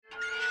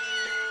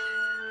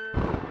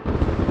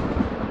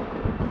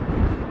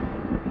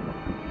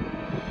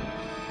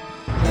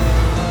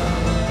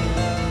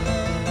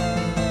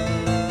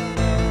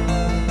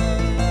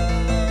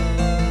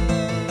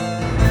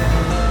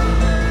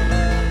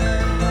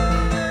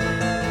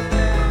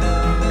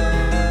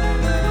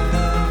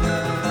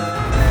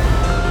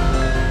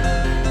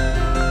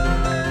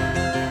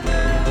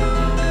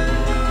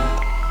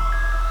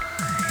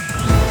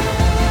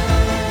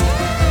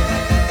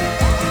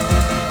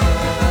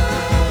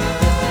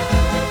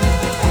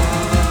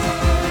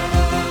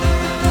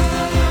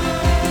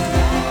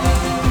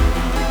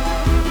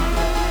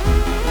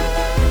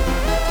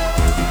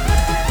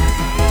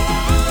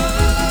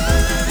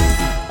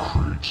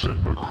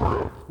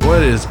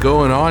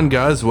going on,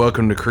 guys?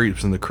 Welcome to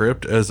Creeps in the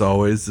Crypt. As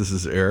always, this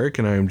is Eric,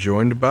 and I am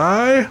joined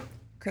by...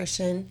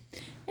 Christian.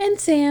 And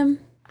Sam.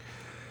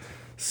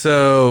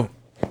 So,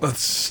 let's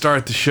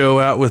start the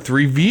show out with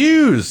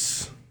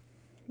reviews.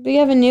 Do you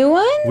have a new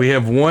one? We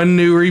have one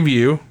new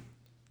review.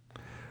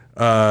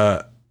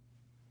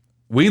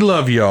 We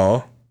love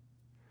y'all.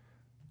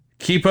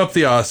 Keep up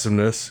the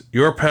awesomeness.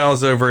 Your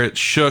pals over at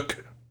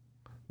Shook,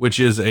 which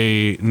is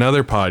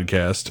another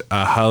podcast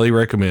I highly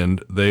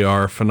recommend. They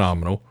are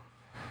phenomenal.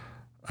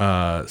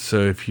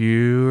 So if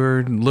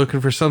you're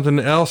looking for something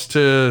else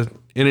to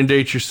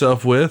inundate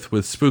yourself with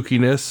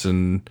spookiness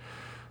and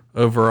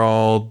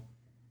overall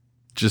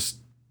just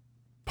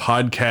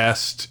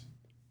podcast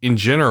in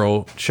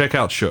general, check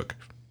out Shook.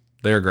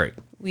 They're great.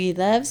 We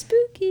love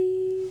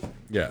spooky.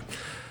 Yeah.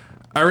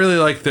 I really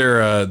like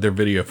their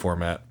video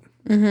format.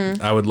 Mm-hmm.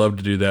 I would love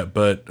to do that,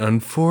 but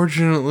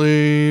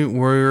unfortunately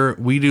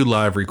we do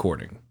live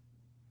recording.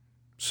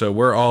 So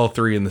we're all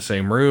three in the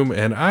same room,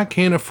 and I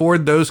can't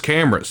afford those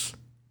cameras.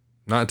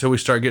 Not until we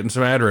start getting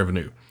some ad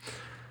revenue.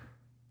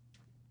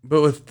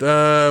 But with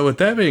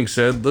that being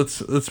said,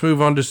 let's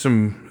move on to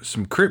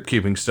some crypt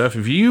keeping stuff.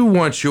 If you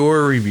want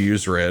your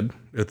reviews read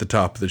at the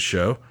top of the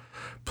show,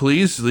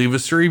 please leave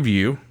us a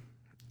review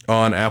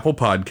on Apple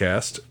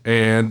Podcast,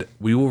 and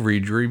we will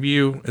read your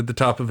review at the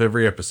top of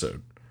every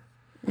episode.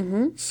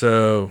 Mm-hmm.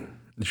 So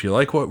if you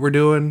like what we're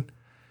doing,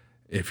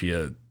 if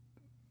you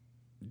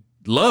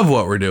love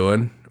what we're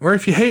doing, or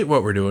if you hate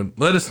what we're doing,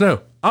 let us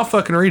know. I'll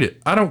fucking read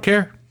it. I don't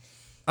care.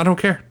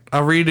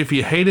 I'll read if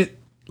you hate it,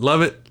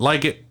 love it,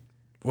 like it,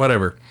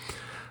 whatever.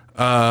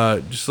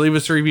 Just leave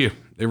us a review.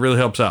 It really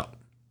helps out.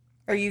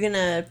 Are you going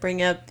to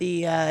bring up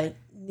the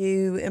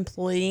new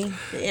employee,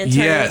 the intern?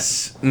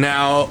 Yes.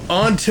 Now,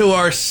 on to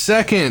our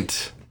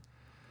second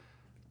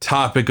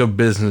topic of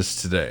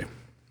business today.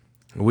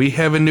 We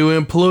have a new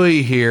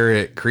employee here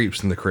at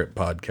Creeps in the Crypt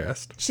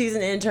podcast. She's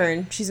an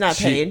intern. She's not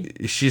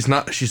paid. She's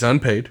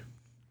unpaid.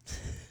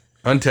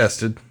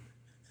 Untested.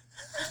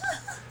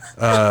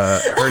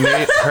 Her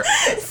name...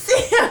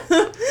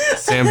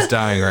 Sam's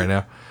dying right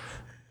now.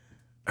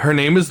 Her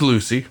name is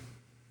Lucy.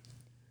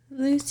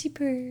 Lucy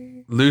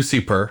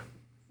Purr.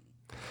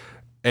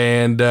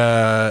 And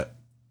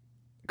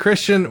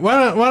Christian,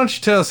 why don't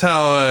you tell us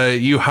how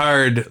you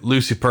hired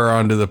Lucy Purr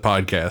onto the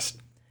podcast?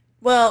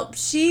 Well,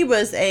 she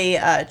was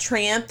a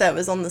tramp that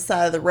was on the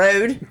side of the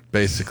road.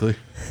 Basically.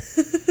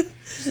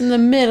 In the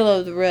middle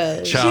of the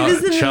road. She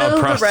was in the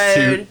middle of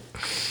the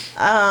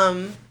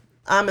road.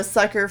 I'm a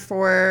sucker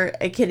for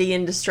a kitty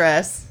in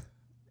distress.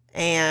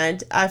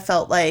 And I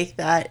felt like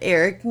that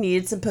Eric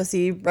needed some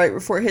pussy right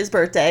before his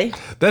birthday.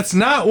 That's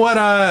not what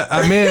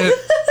I meant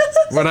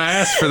when I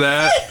asked for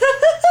that.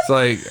 It's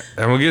like,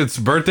 I'm going to get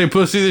some birthday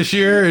pussy this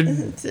year.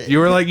 And you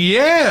were like,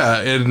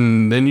 yeah.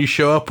 And then you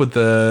show up with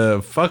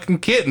the fucking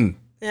kitten.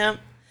 Yeah.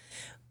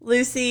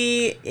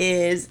 Lucy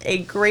is a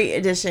great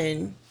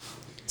addition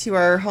to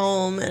our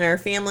home and our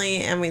family.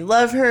 And we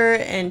love her.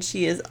 And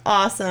she is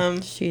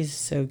awesome. She's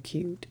so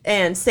cute.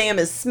 And Sam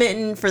is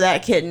smitten for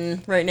that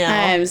kitten right now.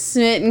 I am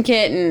smitten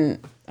kitten.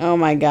 Oh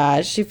my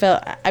gosh.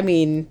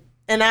 And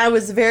I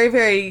was very,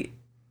 very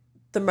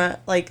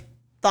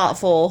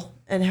thoughtful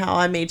in how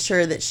I made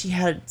sure that she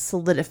had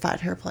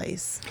solidified her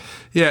place.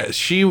 Yeah,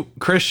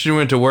 Christian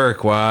went to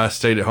work while I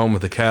stayed at home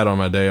with the cat on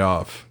my day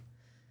off.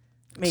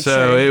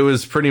 It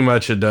was pretty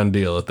much a done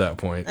deal at that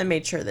point. I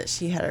made sure that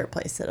she had her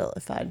place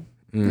solidified.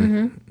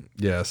 Mm-hmm.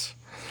 Yes.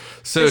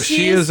 So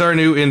she is our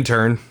new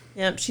intern.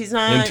 Yep, she's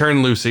not...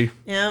 Intern Lucy.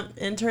 Yep,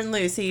 intern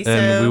Lucy.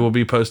 And we will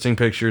be posting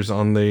pictures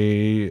on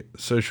the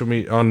social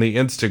media, on the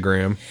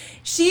Instagram.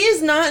 She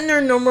is not in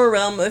our normal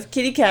realm of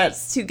kitty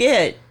cats to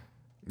get.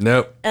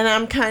 Nope. And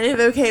I'm kind of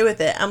okay with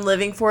it. I'm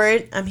living for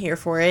it. I'm here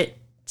for it.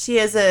 She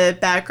has a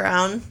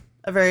background,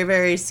 a very,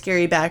 very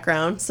scary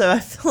background. So I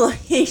feel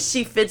like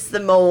she fits the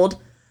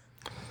mold.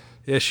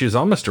 Yeah, she was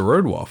almost a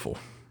road waffle.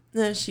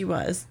 No, she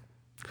was.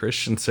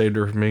 Christian saved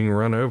her from being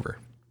run over.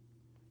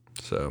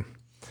 So,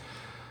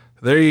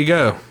 there you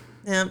go.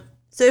 Yeah.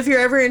 So if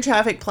you're ever in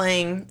traffic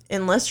playing,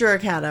 unless you're a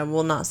cat, I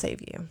will not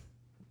save you.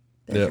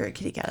 But if you're a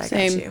kitty cat, I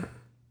got you.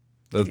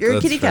 If you're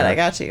a kitty cat, I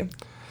got you.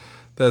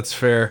 That's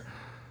fair.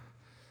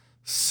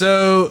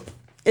 So,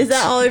 is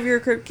that all of your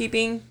crypt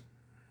keeping?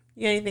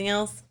 You got anything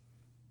else?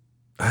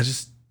 I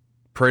just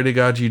pray to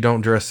God you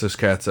don't dress those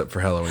cats up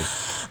for Halloween.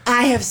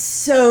 I have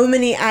so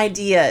many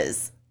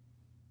ideas.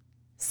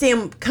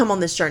 Sam, come on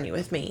this journey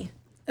with me.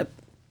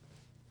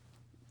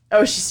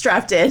 Oh, she's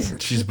strapped in.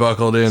 She's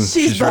buckled in.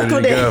 She's ready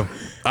to go.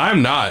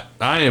 I'm not.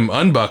 I am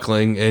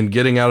unbuckling and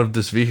getting out of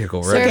this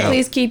vehicle right now. Sir,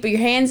 please keep your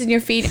hands and your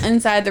feet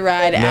inside the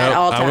ride at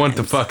all times. I want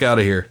the fuck out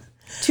of here.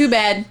 Too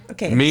bad.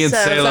 Okay. It's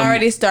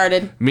already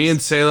started. Me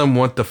and Salem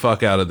want the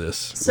fuck out of this.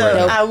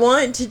 So I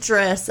want to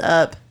dress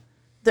up.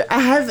 I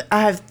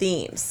have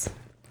themes.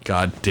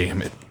 God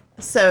damn it.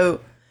 So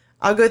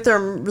I'll go through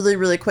them really,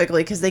 really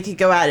quickly because they could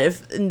go out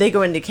and they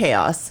go into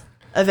chaos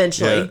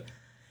eventually.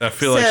 Yeah, I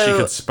feel like she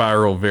could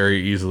spiral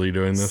very easily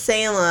doing this.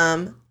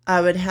 Salem,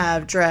 I would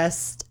have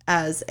dressed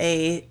as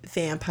a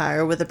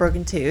vampire with a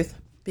broken tooth.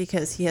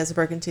 because he has a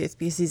broken tooth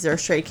because he's our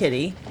stray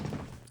kitty.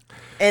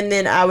 And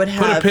then I would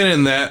have... Put a pin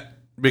in that,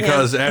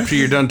 because after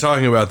you're done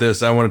talking about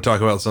this, I want to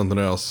talk about something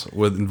else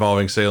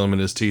involving Salem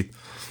and his teeth.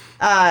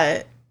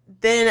 Then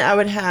I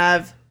would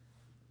have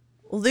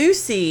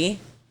Lucy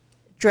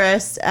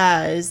dressed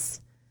as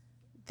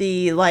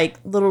the, like,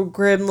 little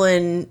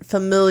gremlin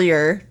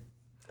familiar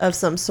of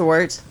some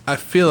sort. I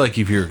feel like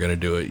if you were going to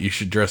do it, you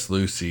should dress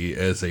Lucy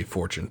as a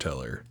fortune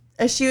teller.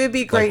 She would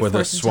be great, like with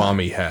a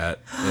Swami hat.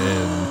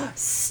 And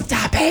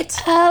Stop it!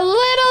 A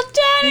little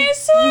tiny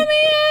Swami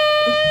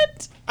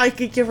hat. I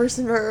could give her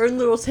some of her own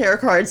little tarot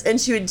cards, and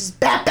she would just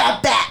bap,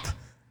 bap, bap,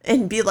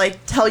 and be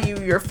like, tell you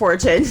your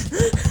fortune.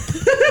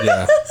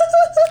 Yeah.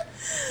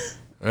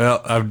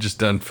 Well, I've just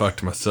done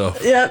fucked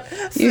myself. Yep.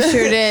 You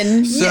sure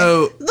did.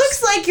 So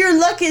looks like your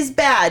luck is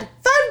bad.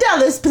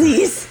 $5,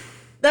 please.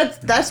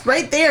 That's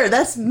right there.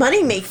 That's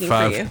money making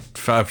for you.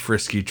 5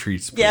 frisky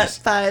treats, please. Yep,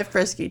 5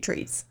 frisky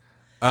treats.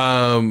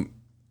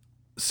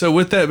 So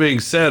with that being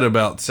said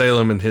about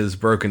Salem and his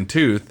broken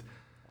tooth,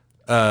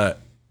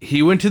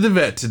 he went to the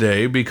vet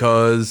today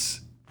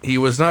because he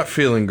was not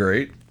feeling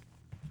great.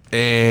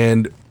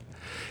 And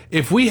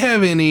if we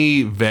have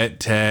any vet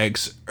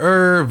techs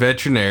or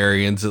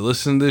veterinarians that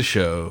listen to the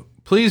show,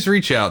 please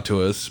reach out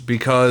to us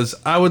because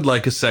I would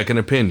like a second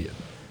opinion.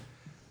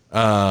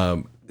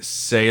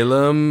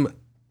 Salem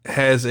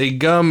has a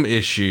gum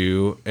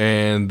issue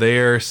and they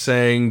are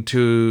saying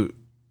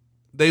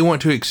they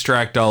want to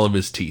extract all of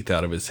his teeth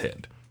out of his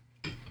head.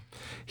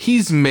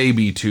 He's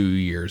maybe 2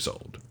 years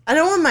old. I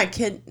don't want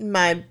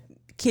my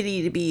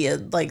kitty to be a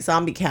like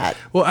zombie cat.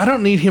 Well, I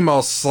don't need him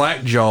all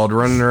slack-jawed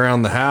running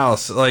around the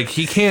house. Like,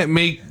 he can't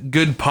make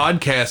good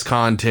podcast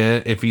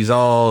content if he's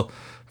all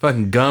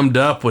fucking gummed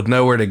up with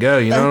nowhere to go.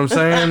 You know what I'm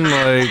saying?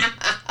 Like,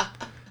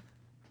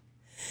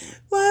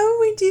 why would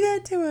we do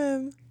that to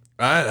him?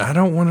 I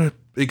don't want to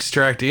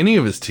extract any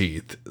of his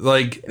teeth.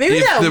 Like,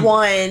 maybe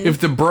one. If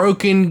the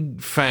broken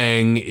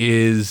fang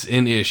is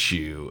an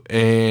issue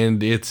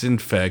and it's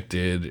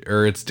infected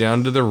or it's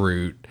down to the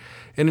root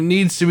and it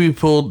needs to be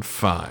pulled,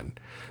 fine.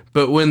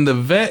 But when the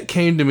vet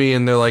came to me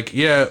and they're like,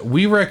 yeah,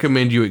 we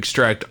recommend you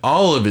extract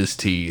all of his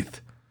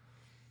teeth.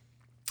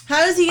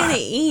 How is he going to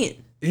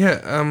eat?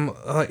 Yeah,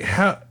 like,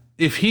 how,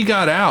 if he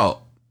got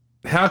out,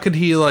 how could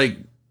he, like,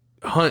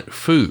 hunt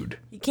food?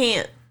 He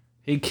can't.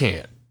 He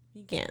can't.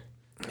 He can't.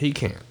 He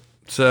can't.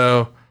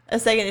 So a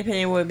second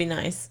opinion would be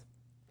nice.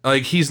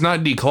 Like, he's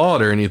not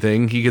declawed or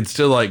anything. He could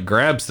still, like,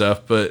 grab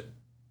stuff, but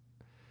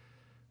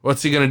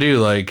what's he gonna do?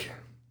 Like,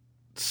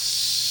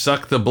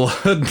 suck the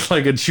blood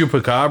like a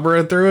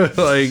chupacabra through it?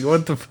 Like,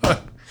 what the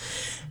fuck?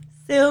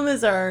 Salem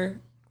is our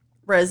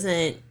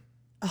resident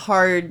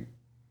hard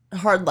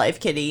life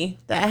kitty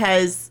that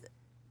has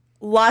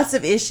lots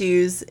of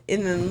issues,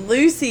 and then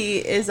Lucy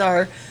is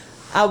our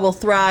I will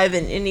thrive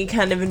in any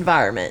kind of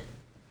environment.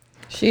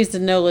 She's the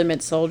no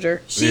limit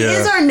soldier. She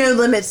is our no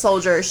limit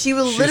soldier. She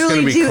will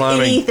literally do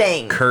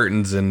anything.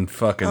 Curtains and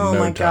fucking oh no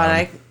my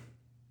time. God,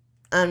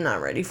 I'm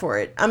not ready for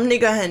it. I'm gonna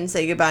go ahead and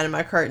say goodbye to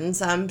my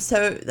curtains. I'm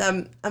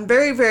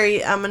very,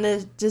 very. I'm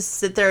gonna just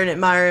sit there and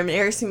admire him. And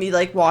Eric's gonna be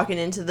like walking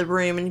into the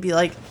room and be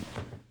like,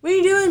 "What are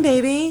you doing,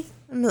 baby?"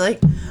 I'm like,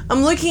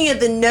 I'm looking at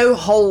the no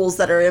holes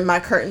that are in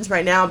my curtains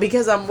right now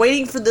because I'm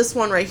waiting for this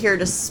one right here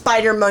to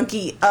spider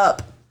monkey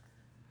up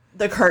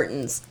the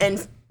curtains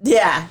and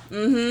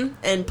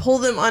and pull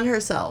them on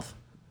herself.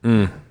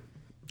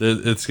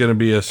 It's gonna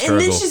be a struggle.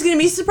 And then she's gonna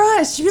be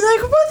surprised. She'll be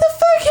like, "What the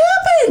fuck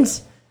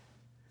happened?"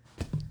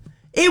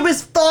 It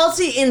was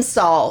faulty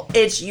install.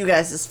 It's you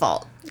guys'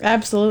 fault.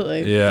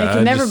 Absolutely. Yeah, it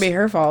can never be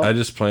her fault. I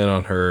just plan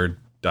on her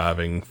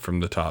diving from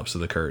the tops of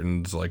the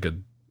curtains like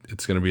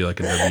it's gonna be like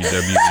a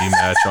WWE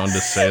match onto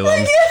Salem.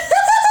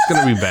 It's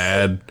gonna be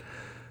bad.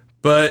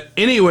 But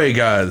anyway,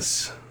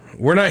 guys,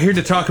 we're not here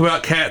to talk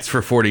about cats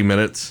for 40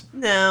 minutes.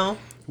 No.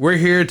 We're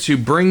here to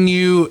bring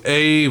you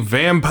a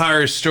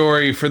vampire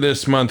story for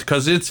this month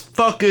because it's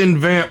fucking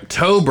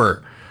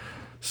Vamptober.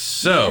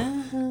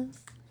 So,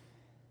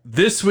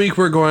 this week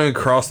we're going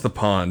across the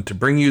pond to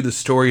bring you the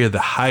story of the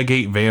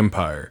Highgate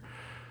Vampire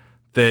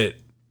that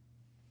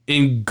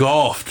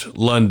engulfed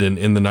London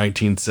in the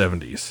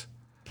 1970s.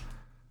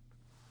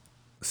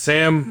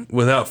 Sam,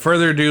 without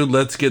further ado,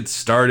 let's get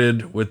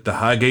started with the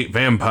Highgate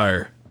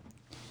Vampire.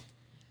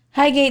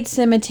 Highgate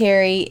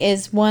Cemetery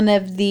is one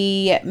of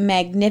the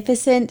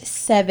Magnificent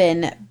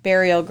Seven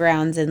burial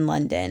grounds in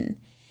London.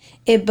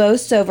 It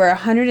boasts over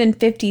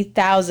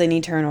 150,000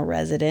 eternal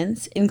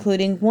residents,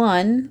 including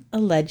one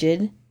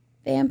alleged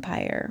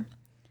vampire.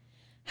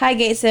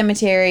 Highgate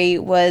Cemetery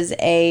was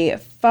a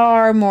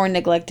far more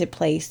neglected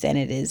place than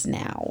it is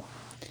now.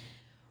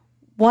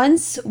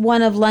 Once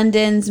one of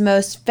London's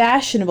most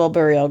fashionable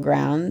burial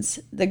grounds,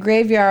 the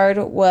graveyard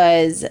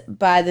was,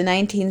 by the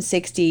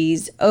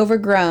 1960s,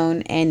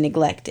 overgrown and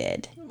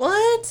neglected.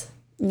 What?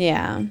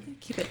 Yeah.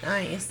 Keep it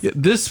nice. Yeah,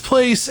 this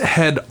place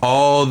had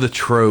all the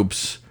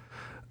tropes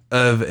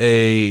of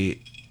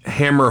a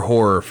Hammer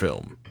horror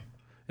film.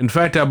 In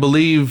fact, I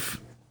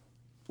believe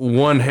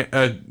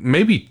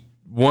maybe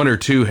one or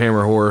two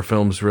Hammer horror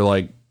films were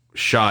like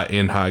shot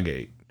in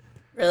Highgate.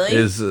 Really?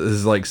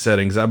 Is like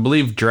settings. I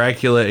believe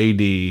Dracula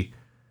AD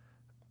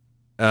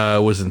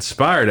was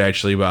inspired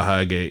actually by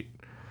Highgate.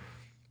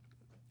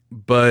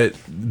 But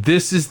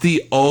this is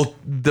the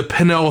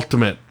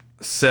penultimate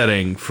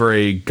setting for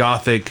a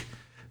gothic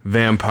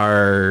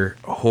vampire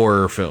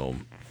horror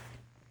film.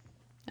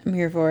 I'm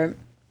here for it.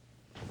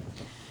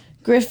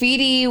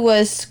 Graffiti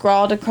was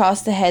scrawled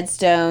across the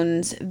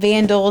headstones.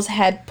 Vandals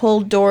had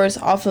pulled doors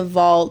off of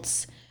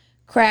vaults.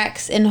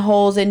 Cracks and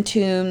holes in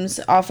tombs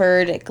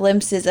offered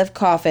glimpses of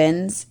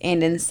coffins,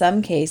 and in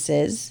some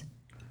cases,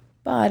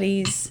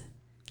 bodies.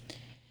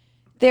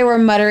 There were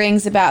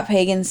mutterings about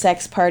pagan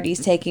sex parties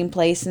taking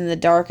place in the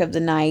dark of the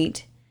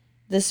night.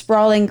 The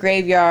sprawling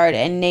graveyard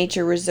and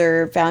nature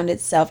reserve found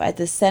itself at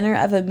the center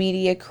of a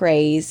media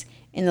craze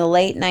in the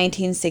late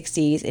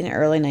 1960s and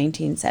early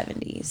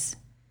 1970s.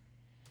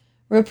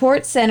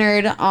 Reports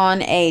centered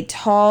on a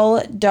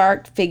tall,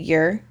 dark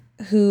figure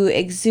who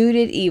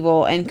exuded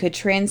evil and could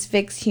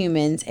transfix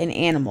humans and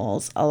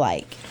animals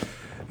alike.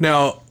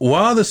 Now,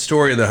 while the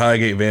story of the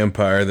Highgate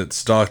vampire that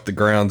stalked the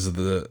grounds of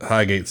the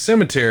Highgate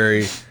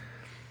Cemetery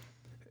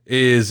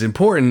is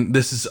important,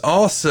 this is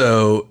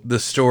also the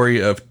story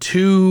of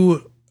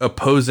two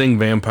opposing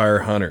vampire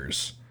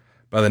hunters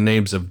by the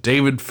names of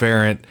David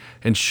Farrant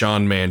and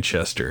Sean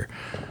Manchester.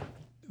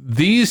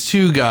 These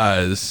two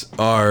guys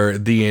are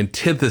the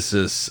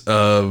antithesis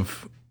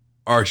of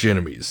arch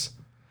enemies.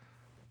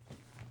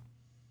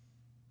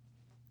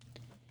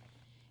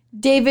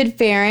 David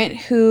Farrant,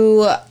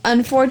 who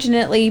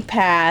unfortunately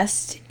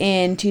passed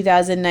in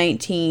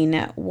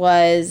 2019,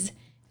 was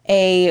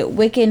a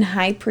Wiccan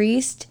high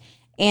priest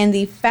and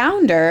the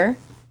founder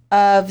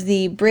of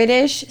the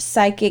British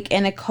Psychic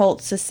and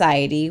Occult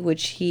Society,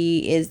 which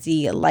he is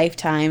the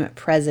lifetime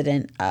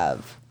president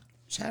of.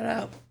 Shout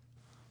out.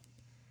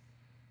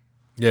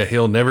 Yeah,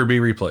 he'll never be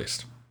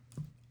replaced.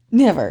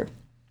 Never.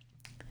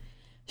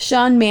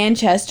 Sean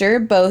Manchester,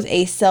 both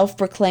a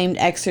self-proclaimed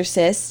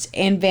exorcist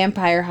and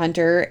vampire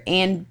hunter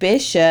and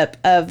bishop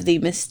of the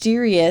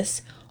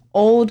mysterious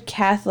Old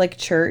Catholic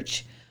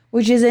Church,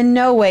 which is in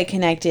no way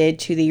connected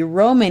to the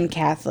Roman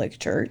Catholic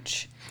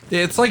Church.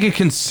 It's like a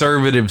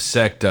conservative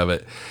sect of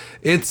it.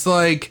 It's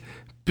like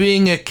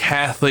being a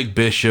Catholic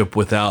bishop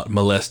without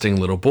molesting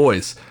little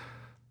boys.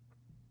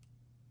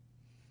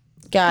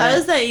 Got How it.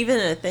 is that even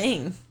a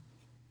thing?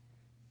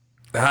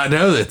 I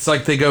know, it's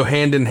like they go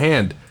hand in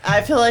hand.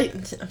 I feel like...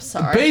 I'm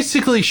sorry.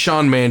 Basically,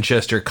 Sean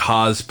Manchester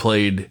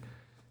cosplayed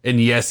and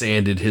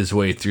yes-anded his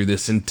way through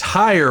this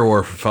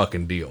entire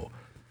fucking deal.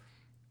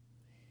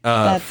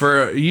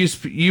 For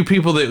you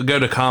people that go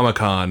to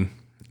Comic-Con,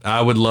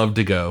 I would love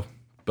to go,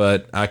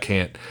 but I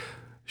can't.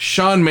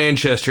 Sean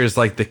Manchester is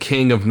like the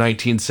king of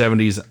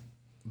 1970s.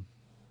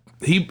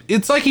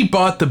 It's like he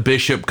bought the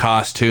bishop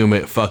costume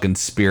at fucking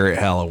Spirit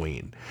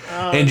Halloween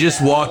and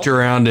just walked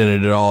around in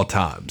it at all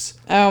times.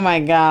 Oh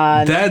my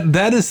God.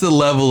 That is the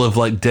level of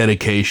like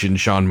dedication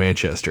Sean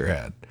Manchester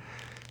had.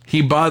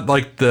 He bought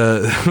like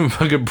the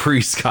fucking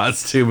priest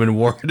costume and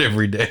wore it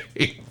every day.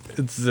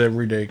 It's his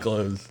everyday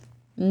clothes.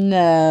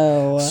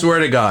 No. Swear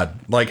to God,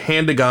 like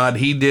hand to God,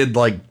 he did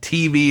like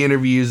TV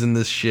interviews and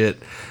this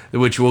shit,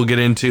 which we'll get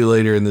into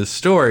later in this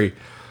story.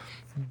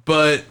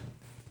 But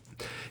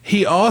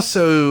he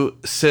also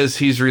says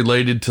he's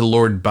related to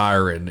Lord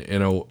Byron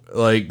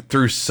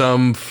through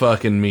some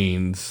fucking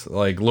means.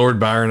 Like Lord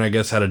Byron, I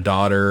guess, had a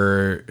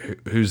daughter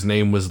whose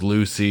name was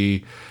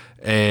Lucy,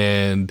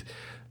 and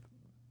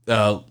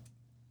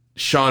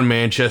Sean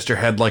Manchester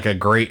had like a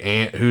great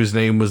aunt whose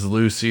name was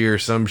Lucy or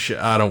some shit.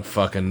 I don't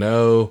fucking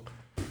know,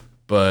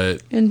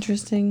 but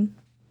Interesting.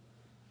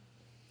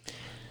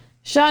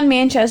 Sean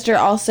Manchester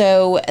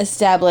also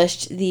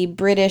established the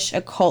British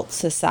Occult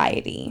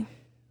Society.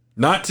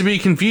 not to be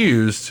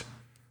confused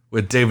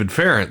with David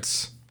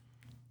Farrant's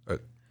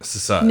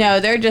society. No,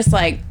 they're just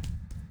like...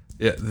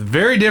 Yeah,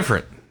 very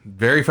different.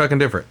 Very fucking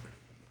different.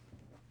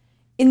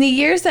 In the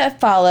years that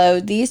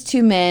followed, these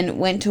two men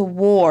went to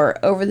war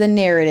over the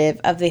narrative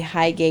of the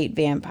Highgate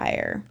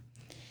vampire.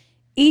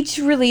 Each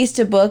released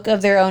a book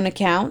of their own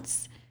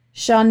accounts.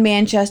 Sean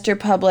Manchester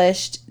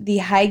published The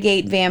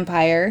Highgate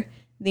Vampire,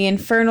 The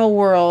Infernal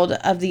World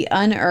of the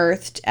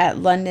Unearthed at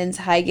London's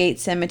Highgate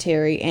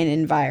Cemetery and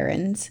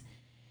Environs.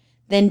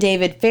 Then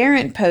David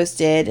Farrant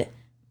posted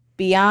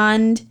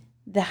Beyond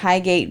the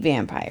Highgate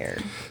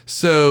Vampire.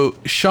 So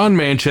Sean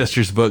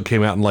Manchester's book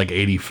came out in like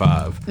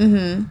 85.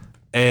 Mm-hmm.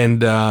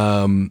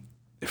 And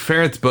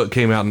Farrant's book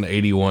came out in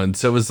 81.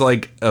 So it was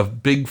like a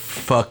big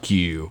fuck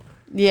you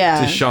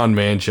Yeah. to Sean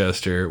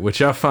Manchester,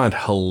 which I find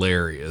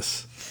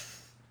hilarious.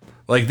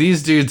 Like,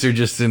 these dudes are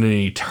just in an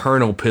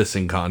eternal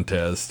pissing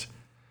contest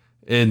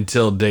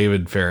until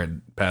David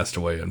Farrant passed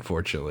away,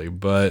 unfortunately.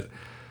 But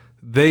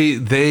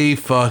they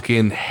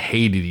fucking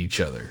hated each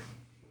other.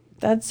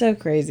 That's so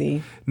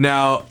crazy.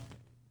 Now,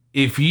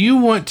 if you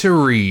want to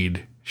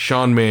read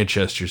Sean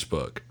Manchester's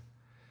book,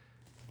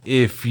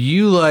 if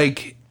you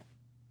like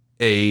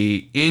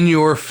a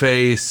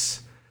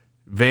in-your-face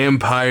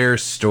vampire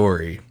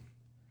story,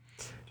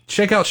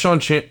 check out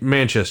Sean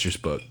Manchester's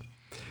book.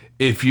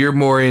 if you're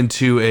more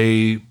into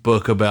a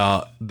book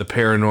about the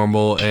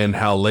paranormal and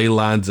how ley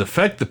lines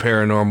affect the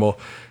paranormal,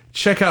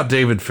 check out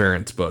David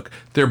Farrant's book.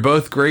 They're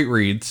both great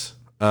reads.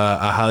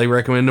 I highly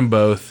recommend them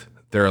both.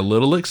 They're a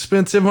little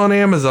expensive on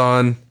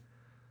Amazon,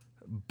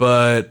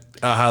 but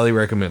I highly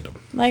recommend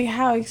them. Like,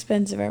 how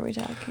expensive are we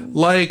talking?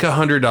 Like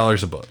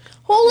 $100 a book.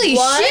 Holy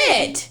What?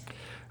 shit!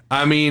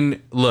 I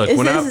mean, look. Is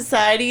this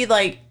society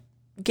like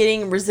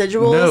getting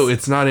residuals? No,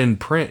 it's not in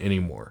print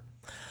anymore.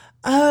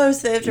 Oh,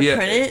 so they have to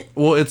print it?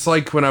 Well, it's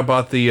like when I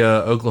bought the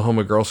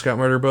Oklahoma Girl Scout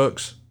murder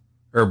books,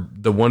 or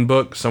the one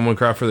book, Someone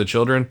Cry for the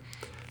Children.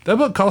 That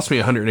book cost me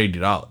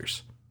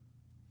 $180.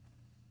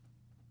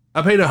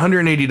 I paid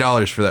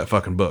 $180 for that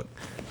fucking book.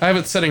 I have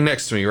it sitting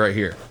next to me right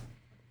here.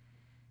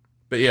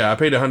 But yeah, I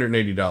paid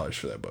 $180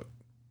 for that book.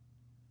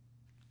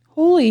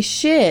 Holy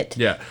shit.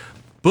 Yeah.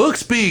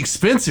 Books be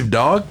expensive,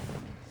 dog.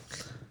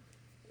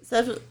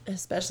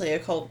 Especially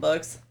occult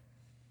books.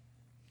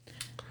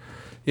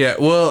 Yeah,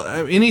 well,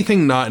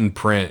 anything not in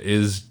print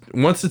is,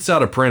 once it's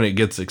out of print, it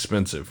gets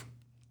expensive.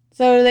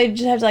 So they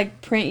just have to,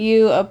 like, print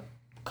you a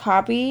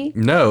copy?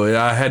 No,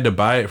 I had to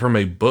buy it from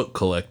a book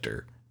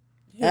collector.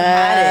 Who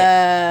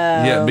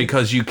had it? Yeah,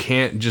 because you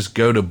can't just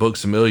go to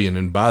Books A Million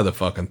and buy the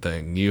fucking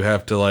thing. You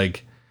have to,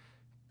 like...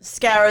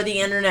 Scour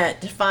the internet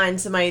to find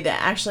somebody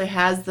that actually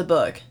has the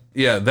book.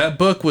 Yeah, that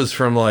book was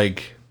from,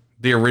 like,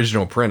 the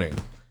original printing.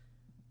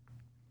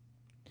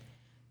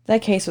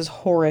 That case was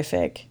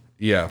horrific.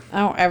 Yeah. I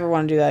don't ever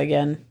want to do that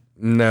again.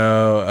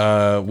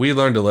 No, we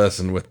learned a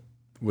lesson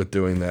with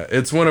doing that.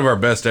 It's one of our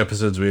best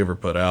episodes we ever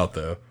put out,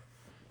 though.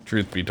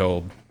 Truth be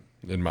told,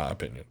 in my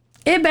opinion.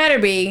 It better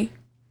be.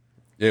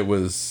 It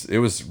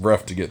was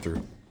rough to get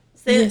through.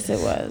 Yes,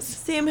 it was.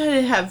 Sam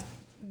had to have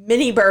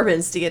many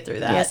bourbons to get through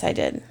that. Yes, I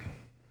did.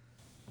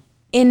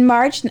 In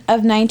March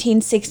of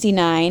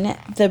 1969,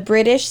 the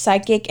British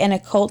Psychic and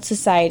Occult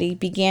Society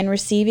began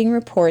receiving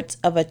reports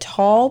of a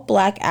tall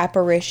black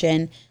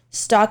apparition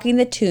stalking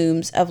the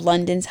tombs of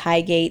London's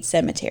Highgate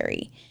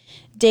Cemetery.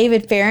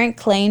 David Farrant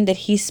claimed that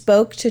he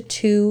spoke to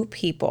two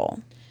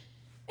people.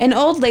 An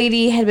old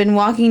lady had been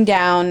walking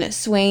down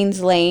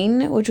Swains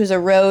Lane, which was a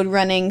road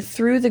running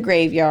through the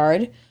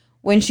graveyard,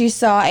 when she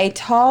saw a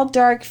tall,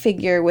 dark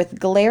figure with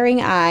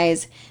glaring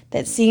eyes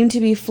that seemed to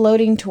be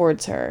floating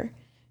towards her.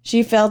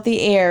 She felt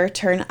the air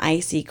turn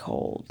icy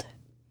cold.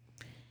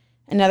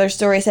 Another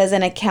story says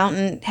an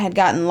accountant had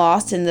gotten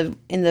lost in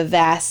the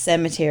vast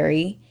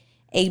cemetery.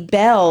 A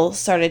bell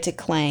started to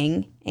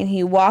clang, and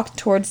he walked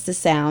towards the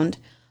sound,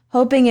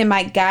 hoping it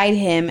might guide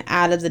him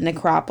out of the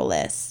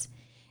necropolis.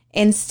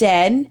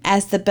 Instead,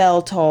 as the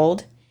bell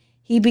tolled,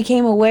 he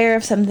became aware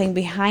of something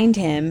behind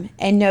him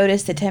and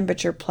noticed the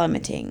temperature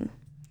plummeting.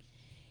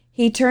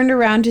 He turned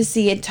around to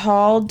see a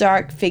tall,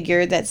 dark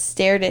figure that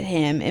stared at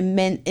him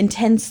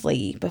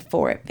intensely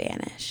before it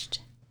vanished.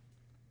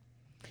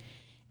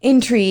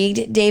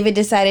 Intrigued, David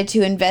decided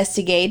to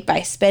investigate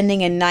by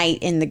spending a night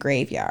in the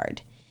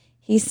graveyard.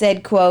 He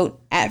said, quote,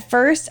 "At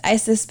first, I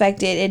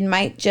suspected it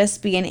might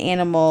just be an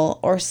animal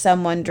or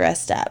someone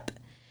dressed up.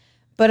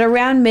 But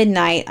around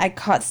midnight, I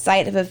caught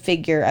sight of a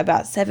figure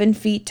about 7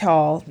 feet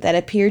tall that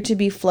appeared to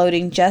be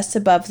floating just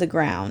above the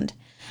ground.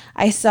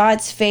 I saw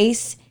its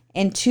face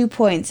and 2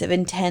 points of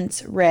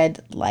intense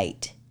red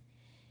light.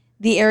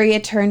 The area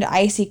turned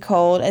icy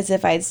cold as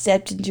if I'd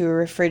stepped into a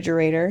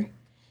refrigerator.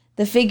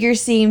 The figure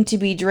seemed to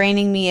be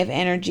draining me of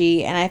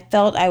energy, and I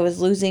felt I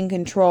was losing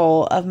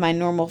control of my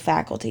normal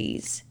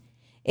faculties.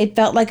 It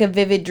felt like a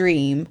vivid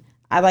dream,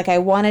 like I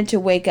wanted to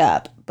wake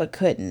up, but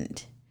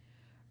couldn't.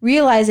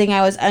 Realizing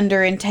I was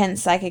under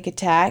intense psychic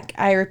attack,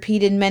 I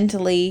repeated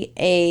mentally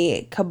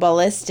a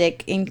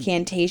Kabbalistic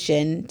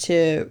incantation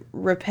to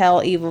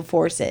repel evil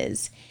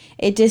forces.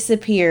 It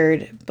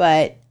disappeared,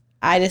 but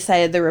I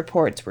decided the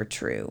reports were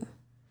true."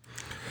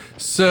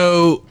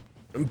 So,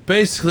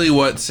 basically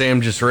what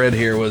Sam just read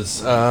here was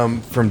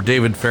from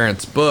David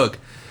Farrant's book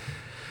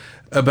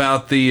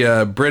about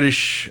the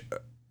British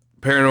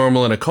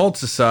Paranormal and Occult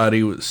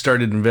Society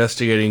started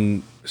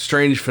investigating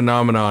strange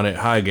phenomenon at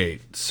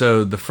Highgate.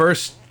 So the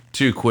first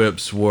two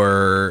quips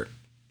were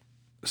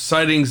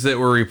sightings that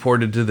were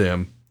reported to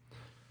them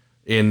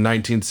in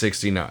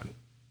 1969.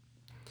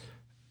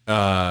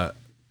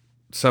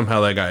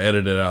 Somehow that got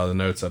edited out of the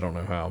notes. I don't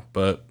know how,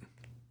 but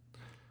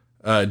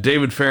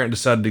David Farrant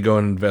decided to go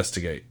and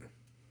investigate.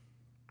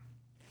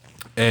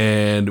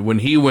 And when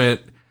he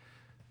went,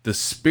 the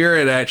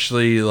spirit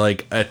actually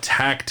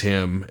attacked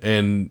him,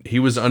 and he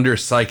was under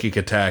psychic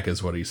attack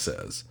is what he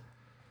says.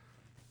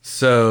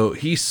 So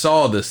he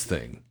saw this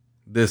thing,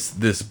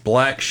 this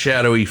black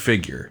shadowy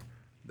figure.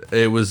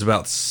 It was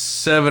about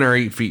 7 or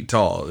 8 feet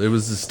tall. It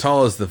was as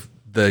tall as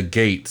the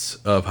gates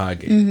of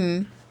Highgate.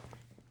 Mm-hmm.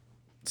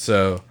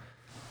 So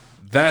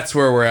that's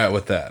where we're at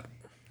with that.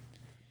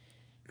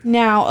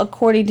 Now,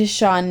 according to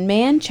Sean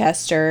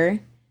Manchester,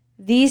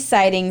 these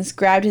sightings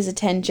grabbed his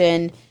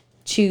attention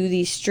to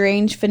the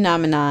strange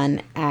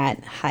phenomenon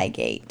at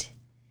Highgate.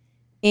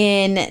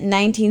 In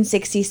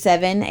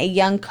 1967, a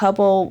young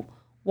couple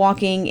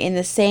walking in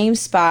the same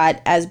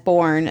spot as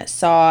Bourne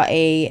saw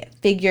a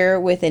figure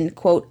with an,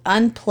 quote,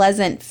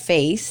 unpleasant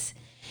face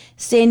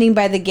standing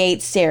by the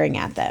gate staring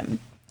at them.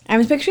 I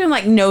was picturing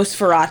like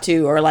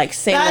Nosferatu or like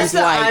Salem's That's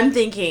what Lot. I'm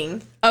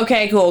thinking.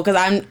 Okay, cool, because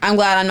I'm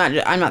glad I'm not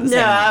the same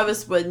No, one. I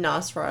was with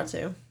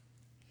Nosferatu.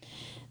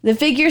 The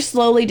figure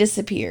slowly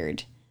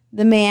disappeared.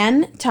 The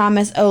man,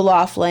 Thomas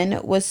O'Laughlin,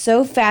 was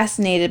so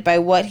fascinated by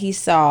what he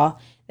saw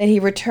that he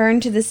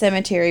returned to the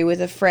cemetery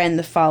with a friend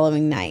the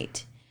following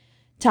night.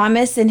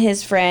 Thomas and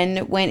his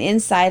friend went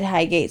inside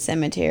Highgate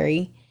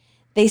Cemetery.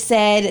 They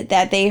said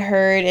that they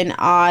heard an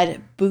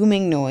odd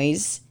booming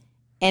noise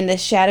and a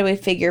shadowy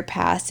figure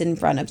passed in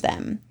front of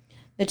them.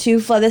 The two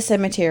fled the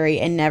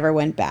cemetery and never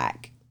went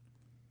back.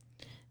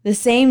 The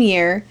same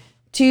year,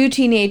 2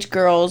 teenage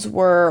girls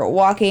were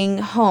walking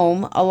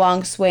home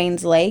along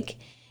Swains Lake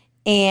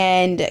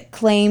and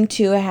claimed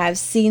to have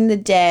seen the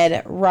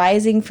dead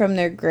rising from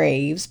their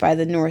graves by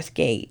the north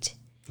gate.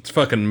 It's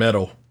fucking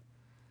metal.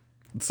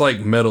 It's like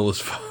metal as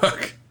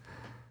fuck.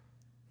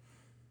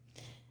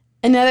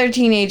 Another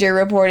teenager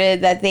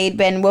reported that they'd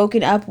been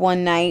woken up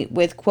one night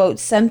with, quote,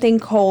 something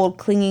cold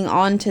clinging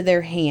onto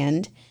their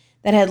hand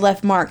that had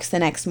left marks the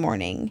next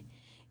morning.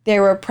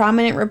 There were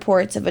prominent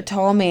reports of a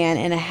tall man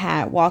in a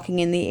hat walking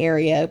in the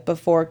area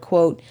before,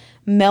 quote,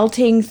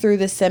 melting through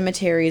the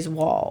cemetery's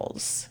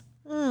walls.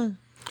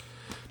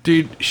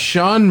 Dude,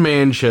 Sean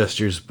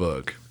Manchester's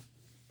book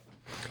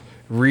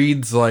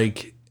reads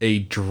like a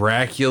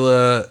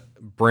Dracula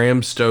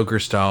Bram Stoker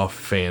style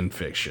fan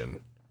fiction.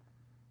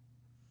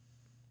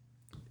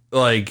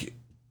 Like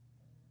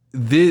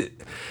this,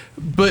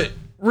 but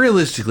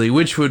realistically,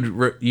 which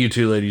would you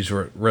two ladies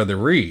rather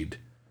read?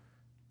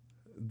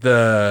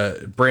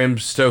 The Bram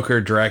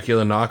Stoker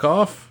Dracula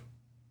knockoff,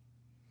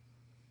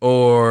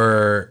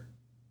 or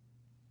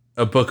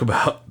a book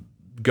about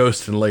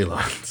ghosts and ley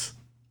lines?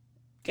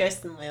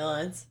 Ghost and Ley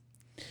Lines.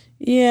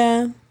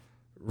 Yeah.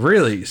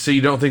 Really? So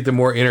you don't think the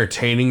more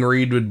entertaining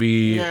read would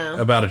be No.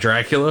 about a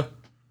Dracula?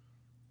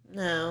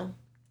 No.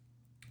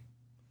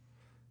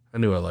 I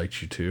knew I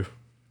liked you too.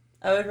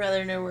 I would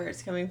rather know where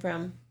it's coming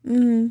from.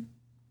 Mm-hmm.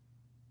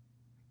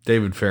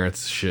 David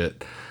Farrance's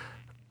shit.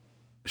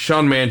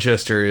 Sean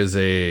Manchester is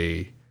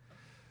he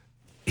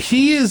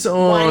is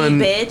on,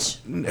 Whiny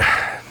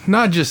bitch.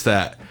 not just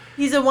that,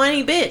 He's a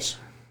whiny bitch.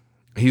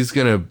 he's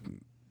gonna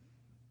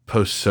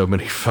post so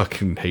many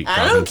fucking hate I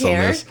don't comments on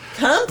care. this.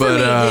 Come for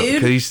But, me,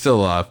 dude. cause he's still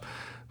alive.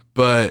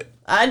 But,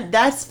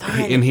 That's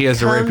fine. and he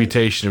has a Come-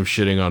 reputation of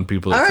shitting on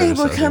people that All right,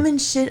 well, criticize come him.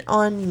 and shit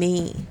on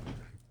me.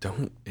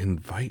 Don't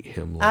invite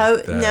him like Oh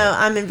that. no,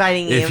 I'm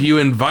inviting you. If you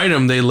invite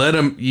him, they let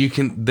him.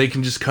 They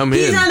can just come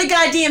He's in. not a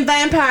goddamn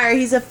vampire.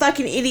 He's a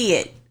fucking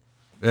idiot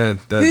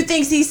who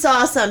thinks he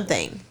saw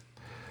something.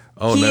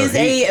 oh He no, is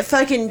a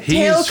fucking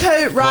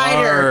tailcoat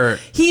rider.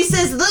 He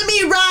says, "Let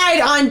me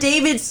ride on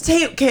David's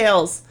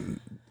tailtails.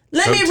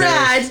 Let me Coattails?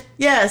 ride.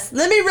 Yes,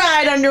 let me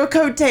ride on your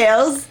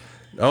coattails.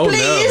 Oh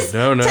Please,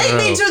 no, take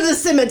me to the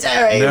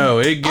cemetery. No,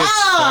 it gets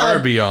Ah, far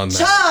beyond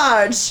that.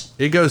 Charge.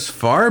 It goes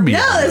far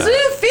beyond No, that's that. what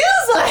it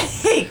feels like.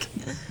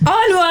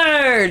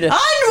 Onward!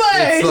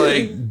 Onward. It's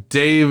like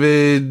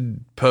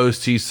David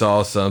post he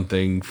saw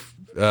something.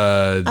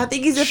 I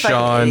think he's a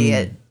Sean fucking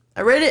idiot.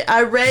 I read it.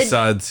 I read.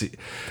 decides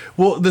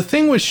well, the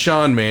thing with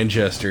Sean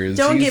Manchester is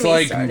Don't he's get me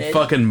like started.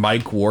 fucking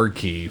Mike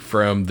Warkey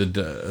from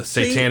the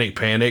Satanic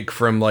Panic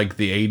from like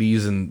the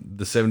 80s and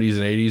the 70s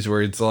and 80s,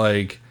 where it's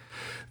like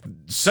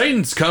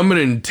Satan's coming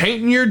and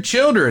tainting your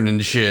children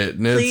and shit.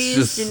 And Please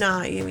it's just do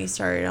not get me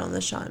started on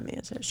the Sean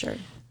Manchester.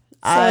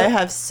 I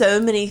have so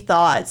many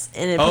thoughts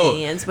and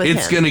opinions with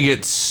it's him. gonna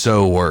get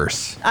so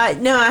worse. I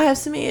have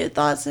so many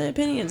thoughts and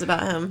opinions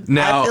about him.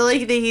 Now- I feel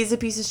like that he's a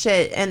piece of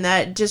shit and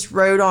that just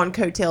rode on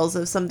coattails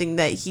of something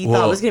that he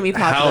Well, thought was going to be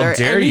how popular.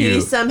 dare and you.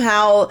 he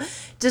somehow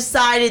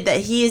decided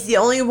that he is the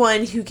only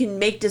one who can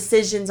make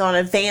decisions on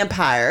a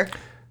vampire.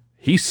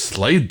 He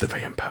slayed the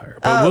vampire,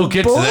 but we'll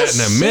get to that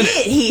in a minute.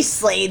 Bullshit, he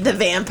slayed the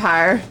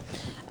vampire.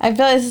 I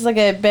feel like this is like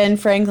a Ben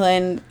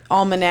Franklin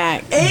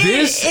almanac.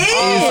 This It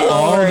is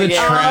all the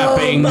again.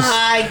 trappings. Oh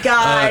my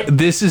god.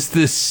 This is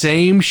the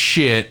same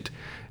shit.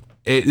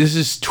 This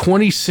is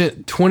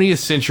 20th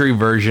century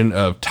version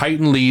of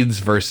Titan Leeds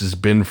versus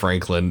Ben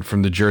Franklin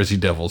from the Jersey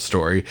Devil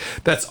story.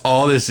 That's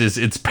all this is.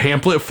 It's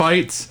pamphlet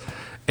fights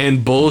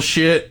and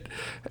bullshit,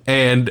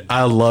 and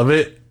I love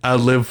it. I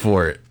live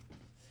for it.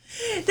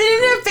 They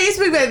didn't have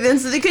Facebook back then,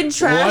 so they couldn't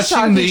trash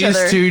talk Watching each these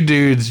other. two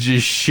dudes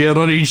just shit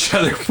on each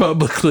other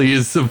publicly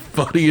is the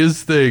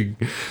funniest thing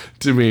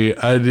to me.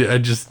 I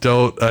just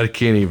don't. I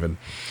can't even.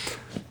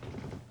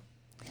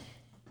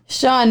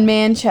 Sean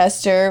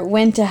Manchester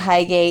went to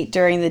Highgate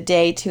during the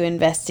day to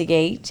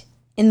investigate.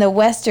 In the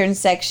western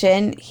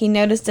section, he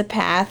noticed a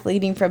path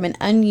leading from an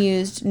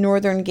unused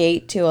northern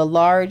gate to a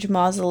large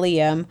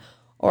mausoleum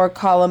or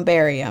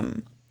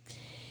columbarium.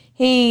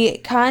 He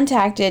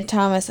contacted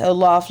Thomas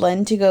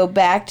O'Laughlin to go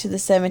back to the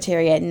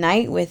cemetery at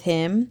night with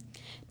him.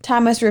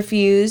 Thomas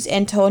refused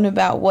and told him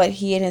about what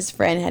he and his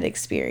friend had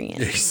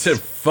experienced. He said,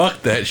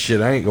 "Fuck that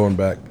shit. I ain't going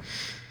back."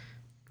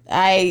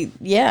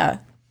 Yeah.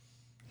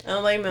 I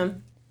don't blame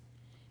him.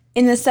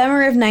 In the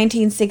summer of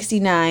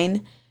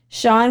 1969,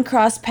 Sean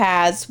crossed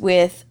paths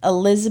with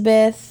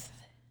Elizabeth.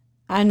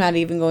 I'm not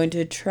even going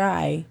to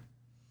try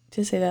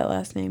to say that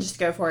last name. Just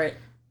go for it.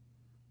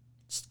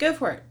 Just go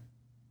for it.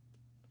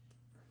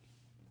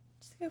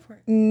 Just go for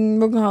it. We're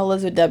going to call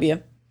Elizabeth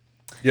W.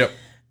 Yep.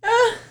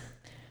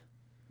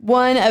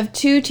 One of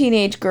two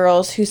teenage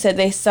girls who said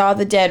they saw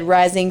the dead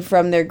rising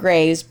from their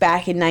graves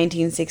back in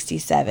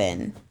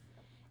 1967.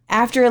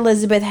 After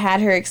Elizabeth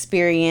had her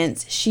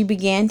experience, she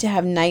began to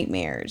have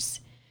nightmares.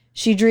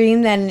 She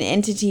dreamed that an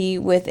entity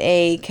with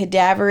a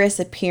cadaverous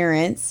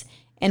appearance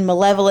and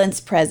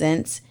malevolence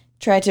presence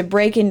tried to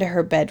break into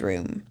her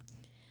bedroom.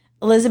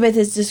 Elizabeth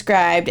is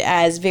described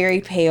as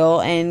very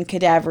pale and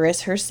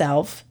cadaverous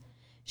herself.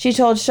 She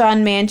told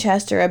Sean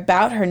Manchester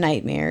about her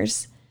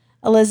nightmares.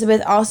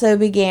 Elizabeth also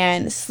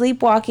began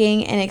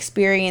sleepwalking and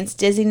experienced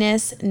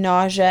dizziness,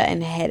 nausea,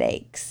 and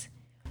headaches.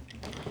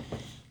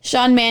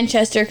 Sean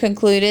Manchester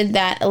concluded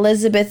that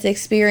Elizabeth's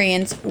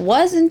experience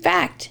was, in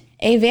fact,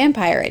 a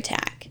vampire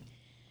attack.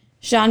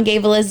 Sean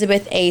gave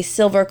Elizabeth a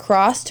silver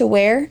cross to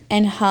wear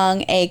and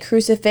hung a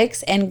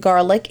crucifix and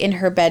garlic in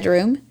her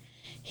bedroom.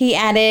 He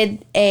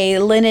added a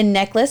linen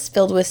necklace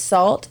filled with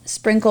salt,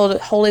 sprinkled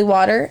holy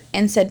water,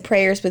 and said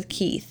prayers with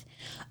Keith.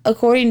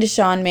 According to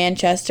Sean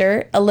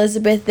Manchester,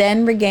 Elizabeth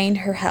then regained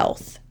her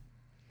health.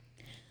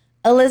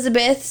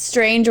 Elizabeth's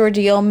strange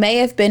ordeal may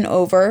have been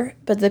over,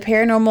 but the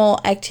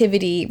paranormal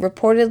activity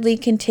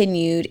reportedly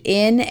continued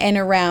in and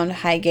around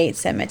Highgate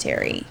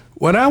Cemetery.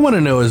 What I want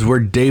to know is where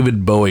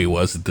David Bowie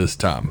was at this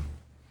time.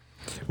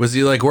 Was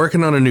he like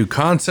working on a new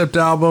concept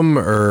album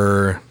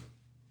or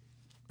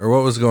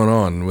what was going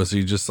on? Was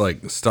he just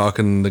like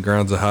stalking the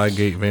grounds of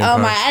Highgate Vampire? Oh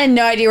my, I had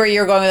no idea where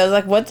you were going with that. I was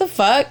like, what the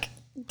fuck?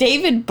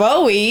 David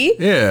Bowie?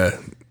 Yeah.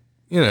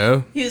 You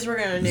know. He was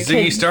working on a new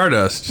Ziggy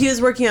Stardust. He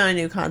was working on a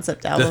new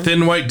concept album. The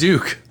Thin White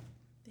Duke.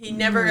 He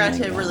never got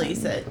to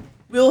release it.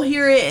 We'll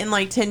hear it in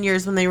like 10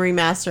 years when they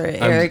remaster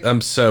it, Eric.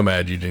 I'm so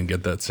mad you didn't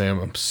get that, Sam.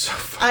 I'm so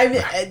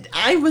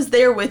I was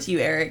there with you,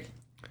 Eric.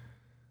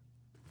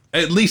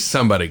 At least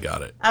somebody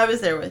got it. I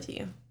was there with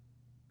you.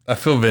 I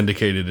feel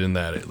vindicated in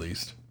that, at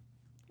least.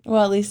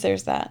 Well, at least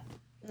there's that.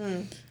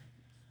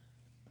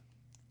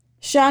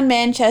 Sean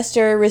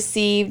Manchester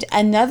received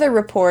another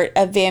report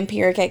of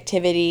vampiric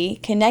activity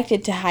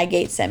connected to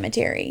Highgate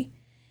Cemetery.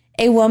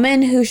 A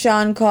woman who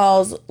Sean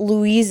calls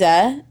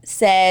Louisa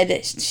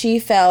said she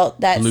felt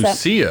that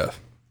Lucia.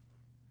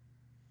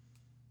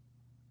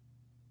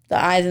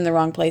 The I's in the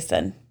wrong place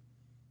then.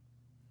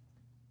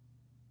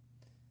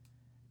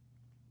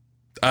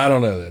 I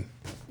don't know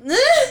then.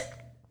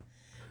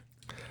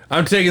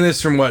 I'm taking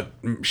this from what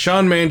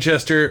Sean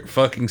Manchester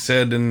fucking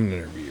said in an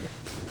interview.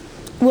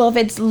 Well, if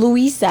it's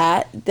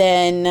Lucia,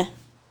 then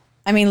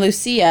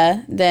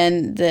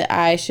the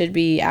I should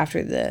be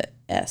after the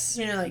S.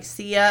 You know, like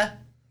Sia.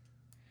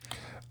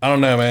 I don't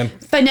know, man.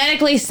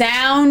 Phonetically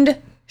sound,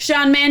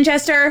 Sean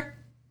Manchester.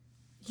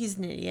 He's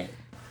an idiot.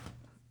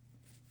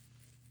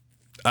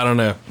 I don't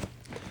know.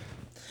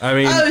 I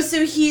mean, oh,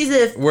 so he's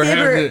a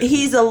fibber,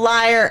 he's a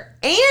liar,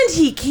 and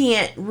he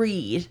can't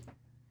read.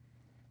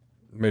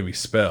 Maybe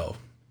spell.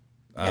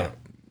 I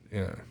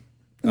don't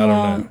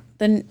know.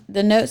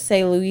 The notes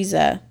say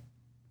Louisa.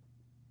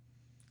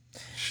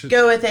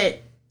 Go with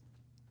it.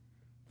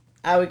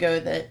 I would go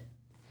with it.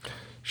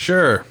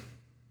 Sure.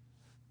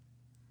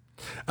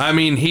 I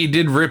mean, he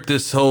did rip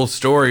this whole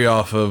story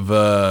off of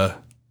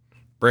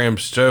Bram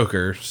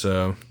Stoker,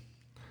 so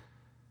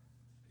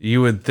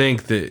you would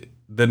think that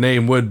the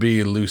name would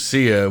be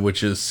Lucia,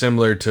 which is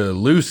similar to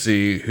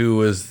Lucy, who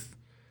was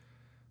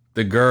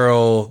the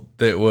girl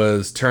that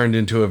was turned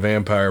into a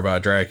vampire by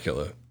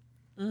Dracula.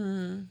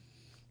 Mm-hmm.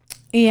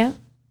 Yeah.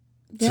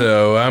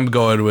 So I'm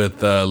going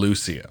with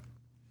Lucia.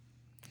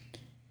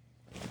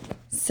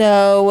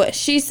 So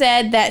she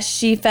said that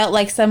she felt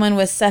like someone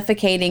was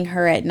suffocating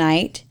her at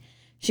night.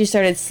 She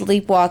started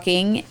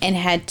sleepwalking and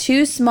had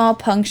 2 small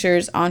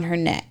punctures on her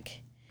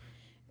neck.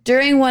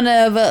 During one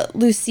of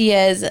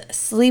Lucia's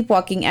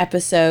sleepwalking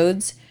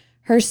episodes,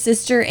 her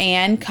sister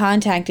Anne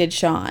contacted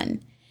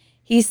Sean.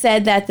 He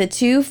said that the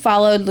two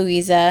followed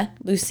Lucia,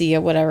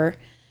 whatever.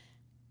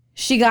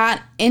 She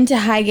got into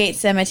Highgate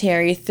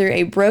Cemetery through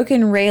a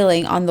broken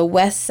railing on the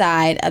west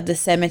side of the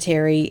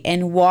cemetery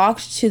and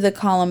walked to the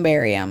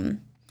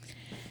columbarium.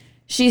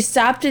 She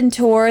stopped and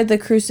tore the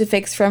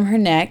crucifix from her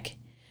neck.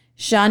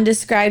 Sean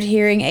described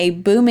hearing a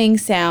booming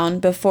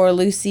sound before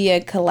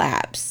Lucia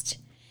collapsed.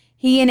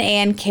 He and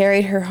Anne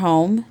carried her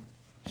home.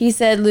 He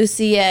said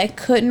Lucia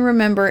couldn't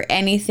remember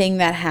anything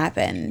that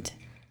happened.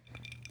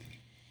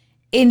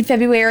 In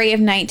February of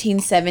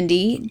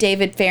 1970,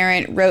 David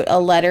Farrant wrote a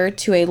letter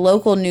to a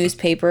local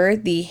newspaper,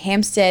 the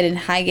Hampstead and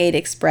Highgate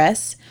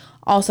Express,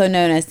 also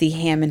known as the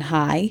Ham and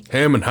High.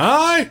 Ham and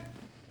High?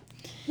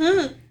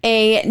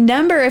 A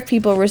number of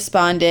people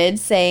responded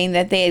saying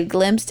that they had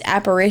glimpsed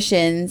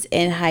apparitions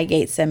in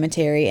Highgate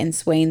Cemetery and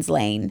Swains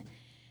Lane.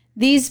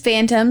 These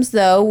phantoms,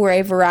 though, were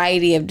a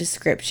variety of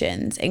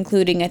descriptions,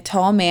 including a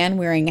tall man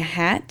wearing a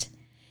hat,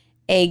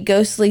 a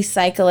ghostly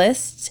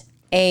cyclist,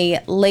 a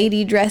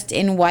lady dressed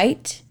in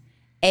white,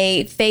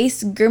 a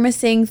face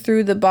grimacing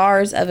through the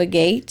bars of a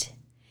gate,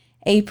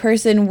 a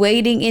person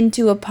wading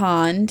into a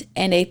pond,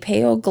 and a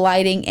pale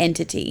gliding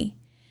entity.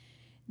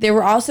 There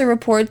were also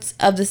reports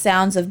of the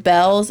sounds of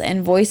bells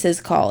and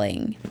voices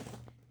calling.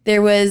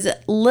 There was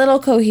little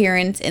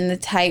coherence in the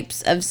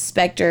types of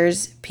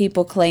specters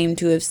people claimed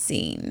to have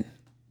seen.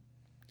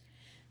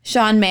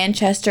 Sean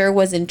Manchester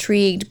was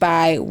intrigued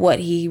by what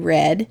he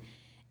read,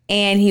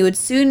 and he would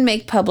soon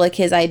make public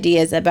his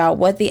ideas about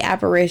what the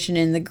apparition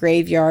in the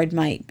graveyard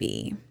might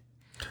be.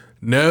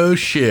 No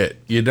shit,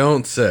 you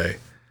don't say.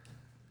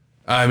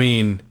 I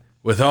mean,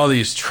 with all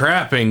these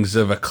trappings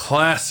of a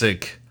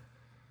classic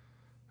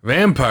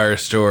vampire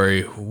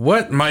story,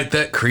 what might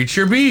that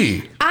creature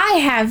be? I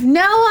have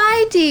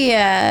no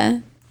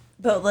idea.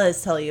 But let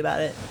us tell you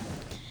about it.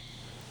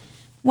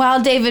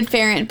 While David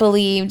Farrant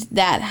believed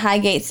that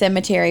Highgate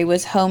Cemetery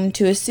was home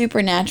to a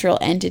supernatural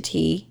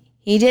entity,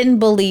 he didn't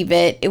believe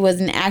it was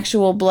an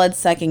actual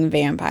blood-sucking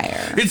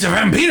vampire. It's a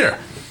vampire!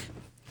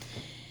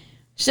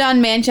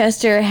 Sean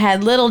Manchester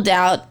had little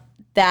doubt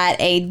that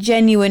a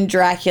genuine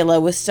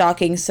Dracula was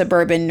stalking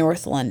suburban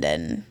North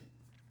London.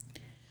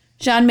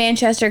 Sean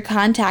Manchester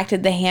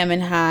contacted the Ham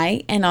and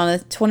High, and on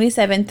the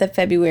 27th of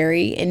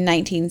February in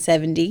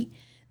 1970,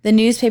 the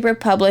newspaper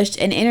published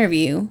an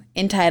interview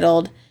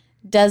entitled,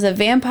 "Does a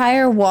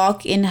Vampire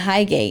Walk in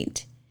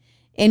Highgate?"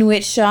 in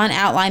which Sean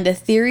outlined a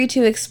theory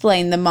to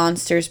explain the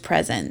monster's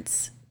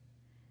presence.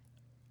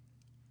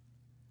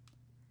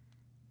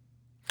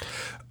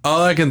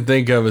 All I can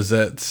think of is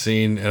that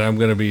scene, and I'm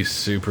going to be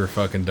super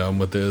fucking dumb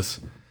with this,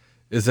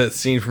 is that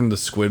scene from the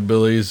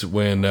Squidbillies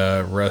when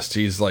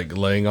Rusty's like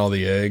laying all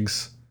the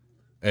eggs,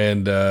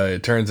 and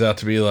it turns out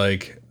to be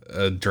like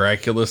a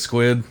Dracula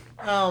squid.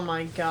 Oh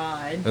my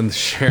god. And the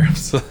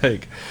sheriff's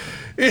like,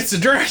 "It's a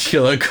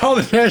Dracula, call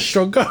the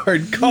National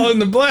Guard, call in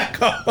the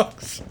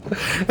Blackhawks."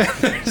 And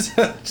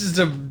there's just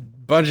a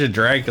bunch of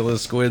Dracula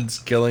squids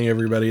killing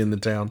everybody in the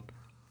town.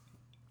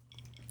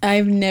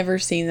 I've never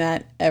seen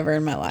that ever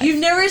in my life. You've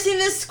never seen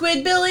the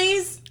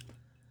Squidbillies?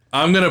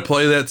 I'm going to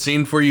play that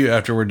scene for you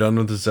after we're done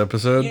with this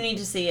episode. You need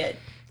to see it.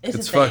 It's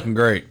It's a thing. fucking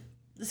great.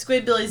 The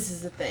Squidbillies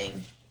is a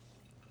thing.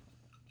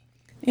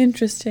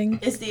 Interesting.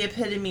 It's the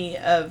epitome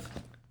of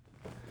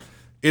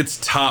It's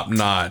top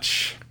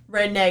notch.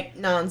 redneck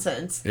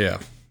nonsense. Yeah.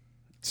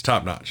 It's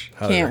top notch.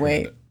 Highly Can't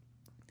recommend wait. it.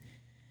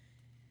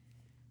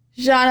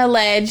 Jean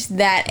alleged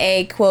that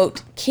a,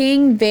 quote,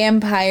 king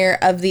vampire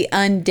of the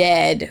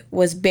undead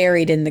was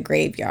buried in the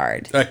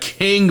graveyard. A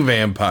king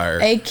vampire.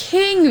 A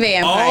king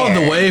vampire. All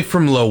the way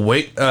from where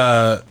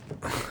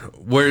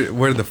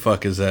the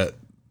fuck is that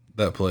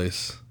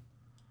place?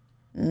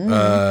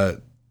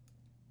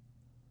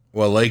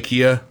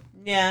 Wallachia?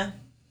 Yeah.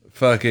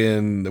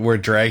 Fucking where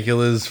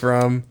Dracula's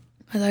from.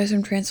 I thought it was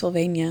from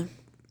Transylvania.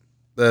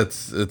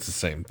 It's the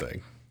same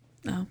thing.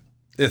 Oh.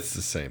 It's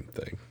the same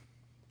thing.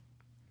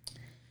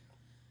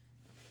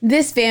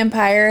 This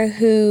vampire,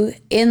 who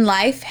in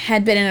life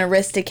had been an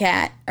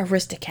aristocrat.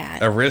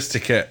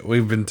 Aristocat.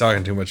 We've been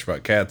talking too much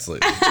about cats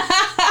lately.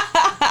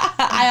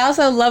 I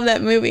also love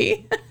that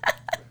movie.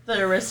 The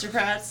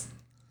Aristocrats.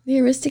 The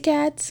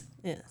Aristocats.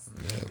 Yes.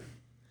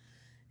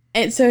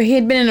 And so he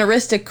had been an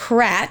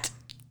aristocrat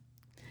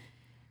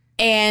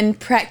and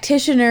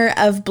practitioner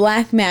of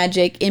black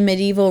magic in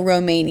medieval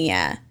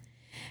Romania,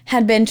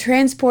 had been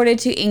transported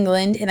to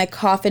England in a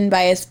coffin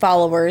by his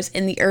followers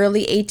in the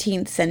early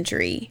 18th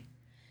century.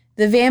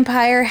 The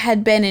vampire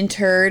had been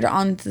interred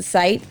on the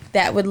site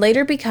that would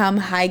later become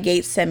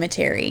Highgate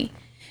Cemetery,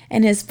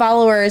 and his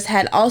followers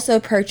had also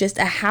purchased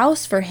a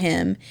house for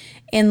him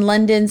in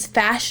London's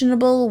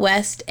fashionable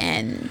West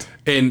End.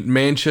 And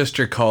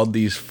Manchester called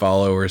these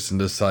followers and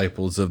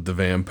disciples of the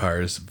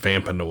vampires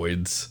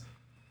vampanoids,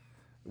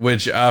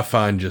 which I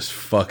find just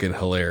fucking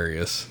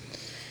hilarious.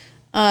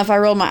 If I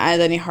rolled my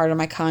eyes any harder,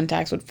 my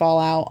contacts would fall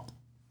out.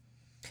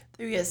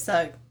 They get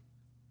stuck.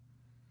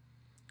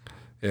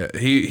 Yeah,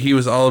 he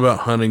was all about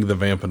hunting the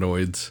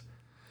vampanoids.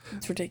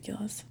 It's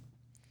ridiculous.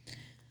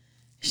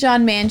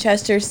 Sean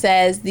Manchester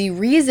says the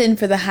reason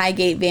for the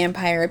Highgate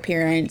vampire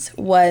appearance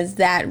was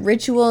that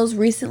rituals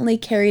recently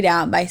carried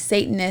out by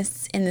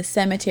Satanists in the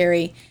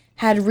cemetery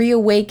had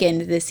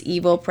reawakened this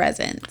evil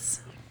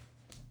presence.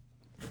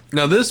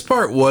 Now, this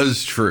part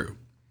was true.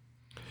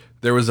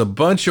 There was a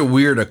bunch of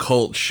weird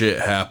occult shit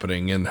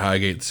happening in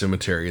Highgate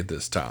Cemetery at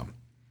this time.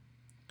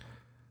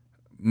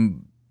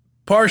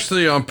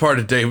 Partially on part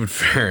of David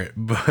Farrant,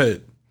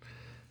 but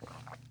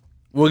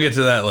we'll get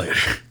to that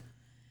later.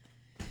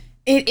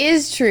 It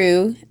is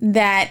true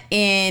that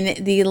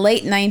in the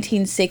late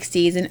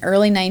 1960s and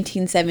early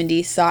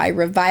 1970s saw a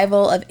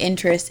revival of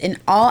interest in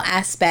all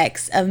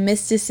aspects of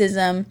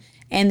mysticism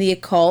and the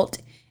occult,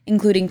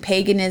 including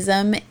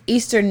paganism,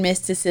 Eastern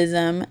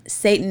mysticism,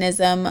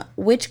 Satanism,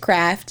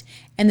 witchcraft,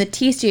 and the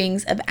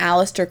teachings of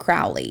Aleister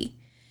Crowley,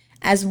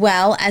 as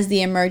well as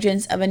the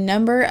emergence of a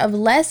number of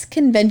less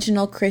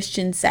conventional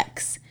Christian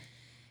sects.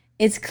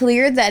 It's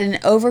clear that an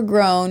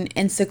overgrown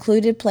and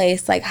secluded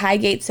place like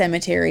Highgate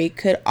Cemetery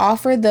could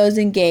offer those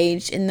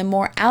engaged in the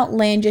more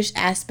outlandish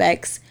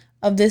aspects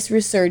of this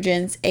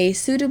resurgence a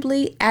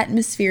suitably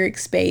atmospheric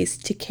space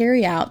to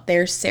carry out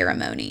their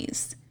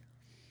ceremonies.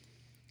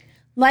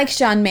 Like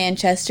Sean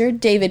Manchester,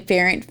 David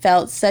Farrant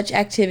felt such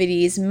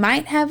activities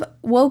might have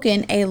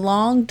woken a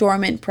long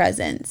dormant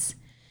presence.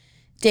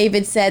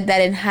 David said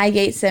that in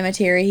Highgate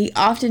Cemetery he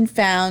often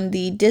found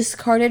the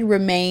discarded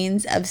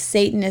remains of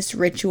Satanist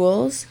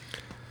rituals.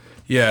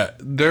 Yeah,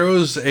 there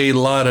was a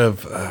lot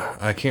of,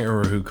 I can't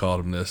remember who called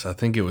him this. I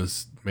think it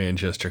was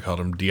Manchester called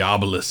him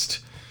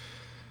Diabolist.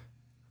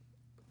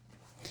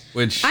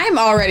 Which... I'm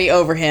already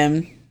over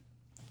him.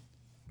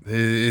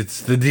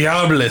 It's the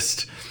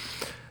Diabolist.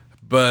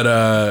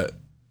 But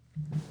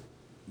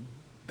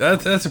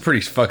that's a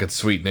pretty fucking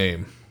sweet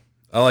name.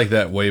 I like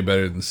that way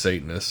better than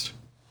Satanist.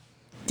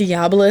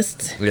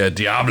 Diabolist? Yeah,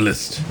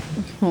 Diabolist.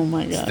 Oh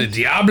my god. The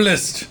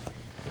Diabolist.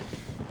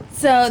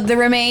 So the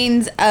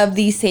remains of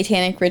these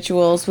satanic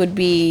rituals would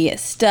be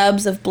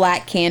stubs of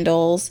black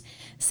candles,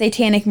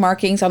 satanic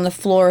markings on the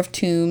floor of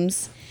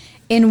tombs.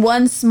 In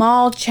one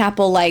small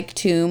chapel-like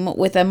tomb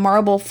with a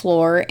marble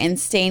floor and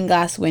stained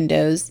glass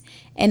windows,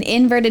 an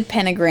inverted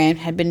pentagram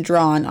had been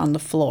drawn on the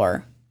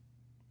floor.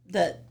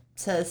 That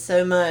says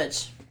so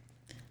much.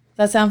 Does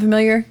that sound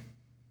familiar?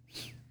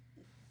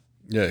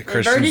 Yeah,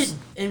 Christian's...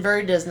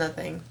 Inverted does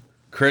nothing.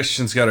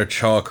 Christian's got her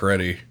chalk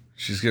ready.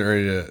 She's getting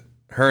ready to...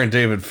 Her and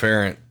David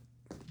Farrant.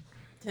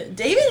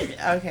 David?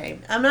 Okay.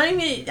 I'm going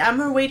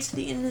to wait to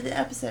the end of the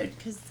episode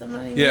because I'm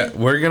not even... Yeah,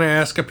 we're going to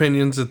ask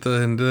opinions at the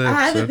end of the episode.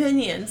 I have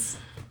opinions.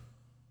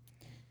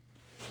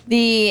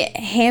 The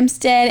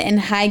Hampstead and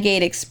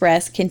Highgate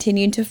Express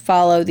continued to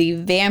follow the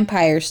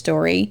vampire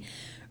story,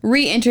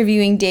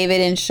 re-interviewing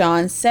David and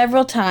Sean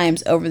several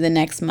times over the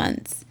next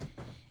months.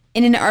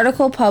 In an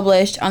article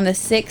published on the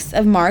 6th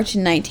of March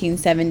in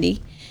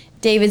 1970,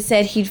 David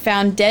said he'd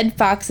found dead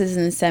foxes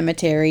in the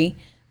cemetery,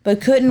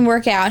 but couldn't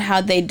work out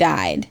how they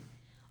died,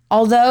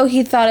 although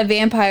he thought a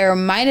vampire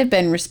might have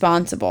been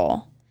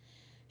responsible.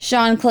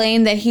 Sean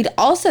claimed that he'd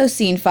also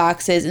seen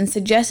foxes and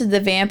suggested the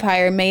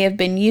vampire may have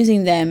been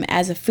using them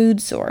as a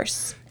food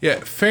source.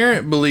 Yeah,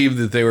 Farrant believed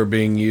that they were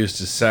being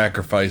used as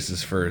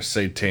sacrifices for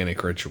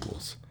satanic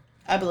rituals.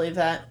 I believe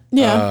that.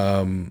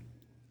 Yeah.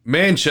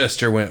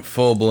 Manchester went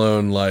full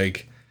blown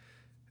like,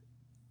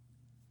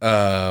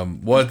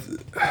 Lestat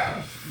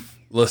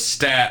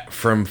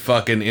from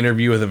fucking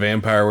Interview with a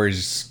Vampire, where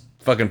he's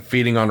fucking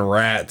feeding on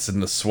rats in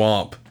the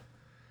swamp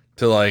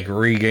to like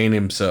regain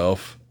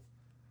himself.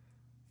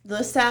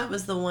 Lestat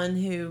was the one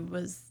who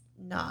was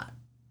not.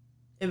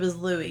 It was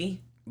Louis.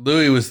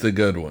 Louis was the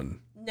good one.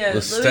 No,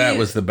 Lestat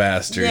was the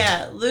bastard.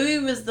 Yeah, Louis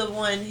was the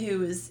one who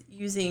was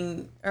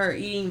using or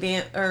eating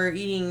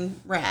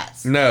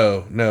rats.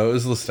 No, it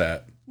was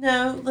Lestat.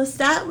 No,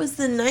 Lestat was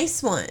the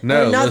nice one.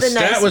 No, not Lestat the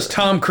nice was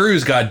Tom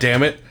Cruise. God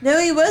damn it! No,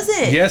 he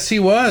wasn't. Yes, he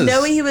was.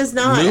 No, he was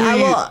not.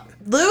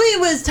 Louis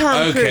was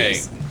Tom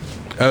Cruise.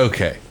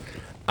 Okay.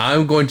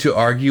 I'm going to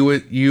argue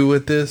with you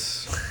with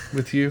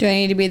you. Do I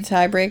need to be the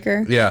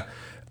tiebreaker? Yeah.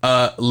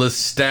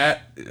 Lestat,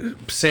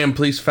 Sam,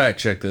 please fact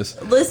check this.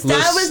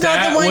 Lestat was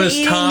not the one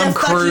eating the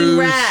fucking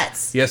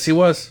rats. Yes, he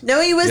was.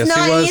 No, he was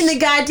not eating the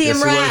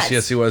goddamn rats.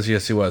 Yes, he was.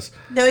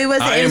 No, he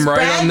wasn't. I am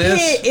right on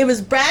this. It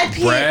was Brad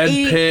Pitt. Brad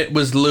Pitt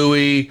was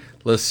Louis.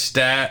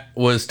 Lestat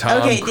was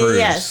Tom Cruise.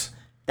 Yes,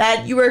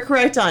 that you were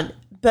correct on.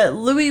 But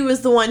Louis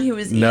was the one who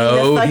was eating the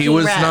fucking rats. No, he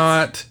was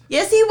not.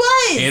 Yes, he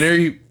was.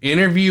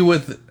 Interview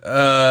with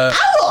I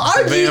will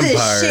argue vampire.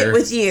 this shit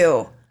with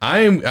you.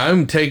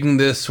 I'm taking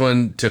this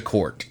one to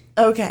court.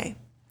 Okay.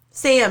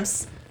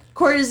 Sam's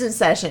court is in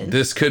session.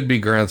 This could be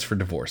grounds for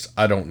divorce.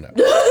 I don't know.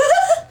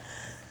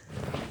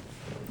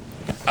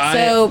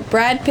 So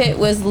Brad Pitt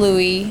was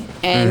Louis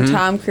and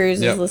Tom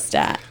Cruise was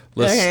Lestat.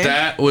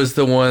 Lestat was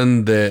the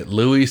one that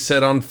Louis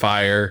set on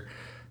fire.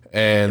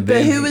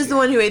 But who was the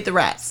one who ate the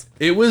rats?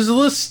 It was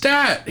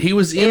Lestat. He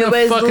was in a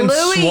fucking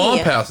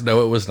swamp house.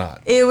 No, it was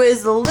not. It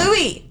was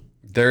Louis.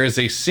 There is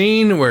a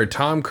scene where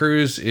Tom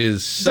Cruise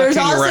is sucking rats.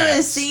 There's also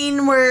a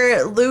scene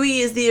where Louis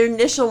is the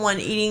initial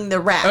one eating the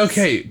rats.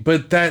 Okay,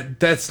 but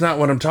that's not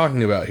what I'm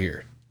talking about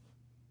here.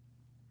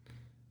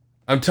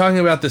 I'm talking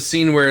about the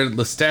scene where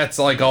Lestat's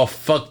like all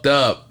fucked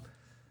up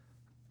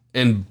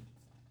and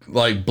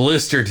like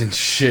blistered and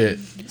shit,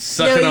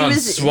 sucking on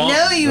swamp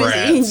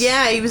rats.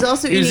 He was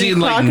also eating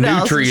like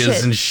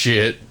nutrients and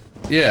shit.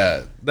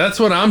 Yeah, that's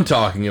what I'm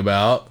talking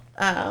about.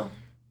 Oh.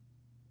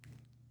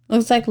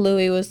 Looks like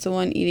Louis was the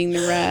one eating the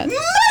rats.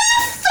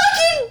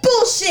 Motherfucking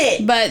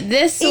bullshit! But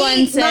this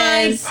one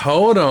says...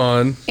 Hold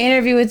on.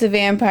 Interview with the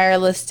Vampire,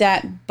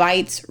 Lestat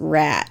bites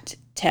rat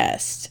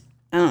test.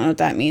 I don't know what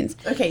that means.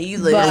 Okay, you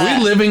lose. Are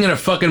we living in a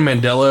fucking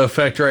Mandela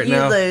effect right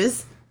now? You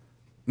lose.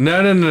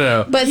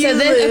 No. But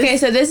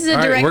so this is a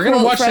direct quote. We're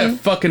gonna watch that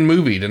fucking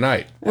movie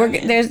tonight.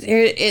 This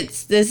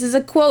is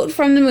a quote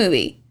from the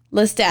movie.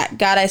 Lestat,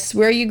 God, I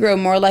swear you grow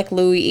more like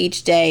Louis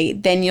each day,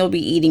 then you'll be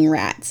eating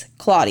rats.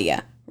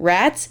 Claudia,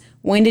 rats?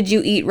 When did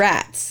you eat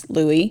rats,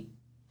 Louis?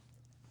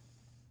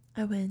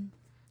 I win.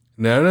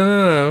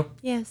 No.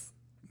 Yes.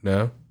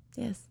 No.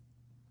 Yes.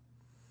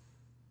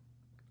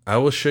 I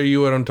will show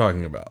you what I'm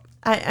talking about.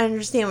 I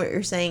understand what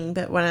you're saying,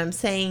 but what I'm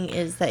saying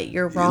is that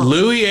you're wrong.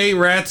 Louis ate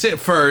rats at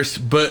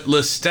first, but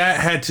Lestat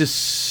had to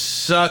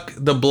suck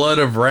the blood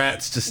of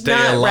rats to stay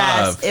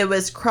alive. Rats, it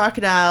was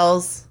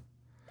crocodiles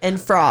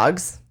and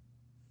frogs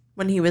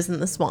when he was in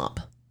the swamp.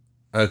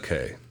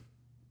 Okay.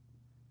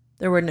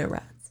 There were no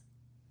rats.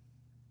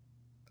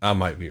 I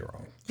might be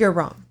wrong. You're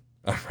wrong.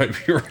 I might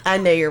be wrong. I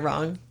know you're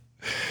wrong.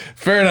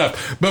 Fair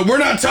enough. But we're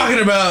not talking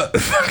about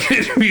fucking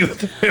Interview with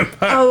the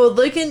Vampire. Oh,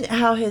 look at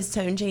how his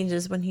tone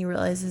changes when he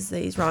realizes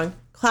that he's wrong.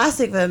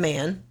 Classic of a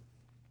man.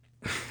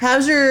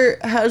 How's your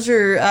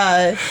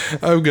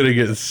I'm gonna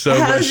get so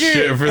much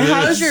shit for this.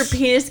 How's your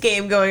penis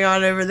game going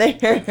on over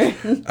there?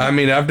 I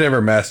mean, I've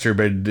never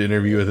masturbated to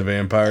Interview with a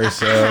Vampire,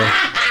 so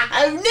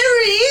I've never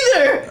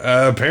either.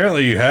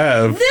 apparently you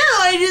have. No,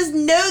 I just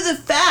know the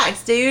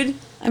facts, dude.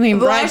 I mean,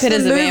 Brad Pitt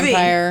is a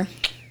vampire.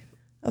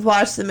 I've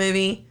watched the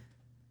movie.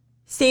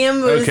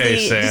 Sam was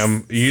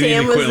Sam. You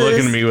need to quit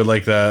looking at me with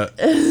like that.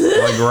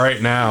 Like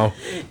right now.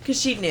 Because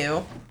she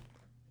knew.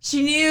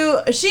 She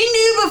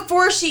knew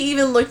before she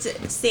even looked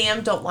at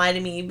Sam, don't lie to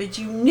me, but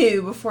you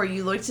knew before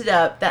you looked it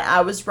up that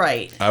I was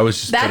right. I was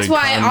just That's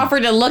why I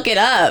offered to look it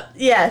up.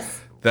 Yes.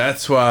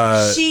 That's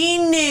why she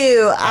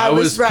knew I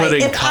was right.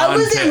 If I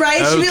wasn't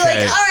right, she'd be like,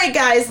 all right,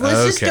 guys,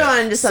 let's just go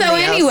on to something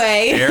else. So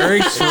anyway.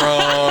 Eric's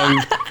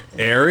wrong.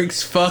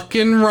 Eric's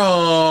fucking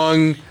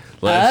wrong.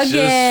 Let's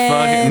just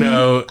fucking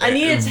no. I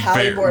need a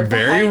tally board.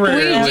 Very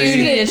rarely. We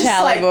do need a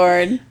tally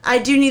board. I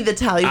do need the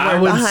tally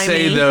board behind me. I would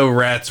say though,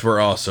 rats were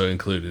also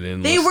included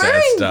in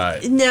Lestat's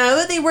diet.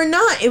 No, they were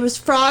not. It was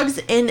frogs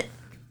and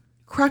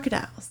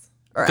crocodiles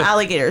or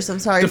alligators. I'm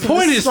sorry. The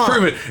point is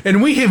proven,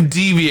 and we have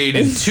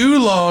deviated too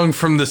long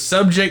from the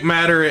subject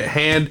matter at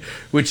hand,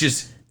 which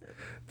is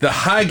the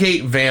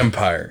Highgate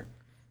vampire.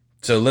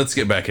 So let's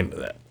get back into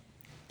that.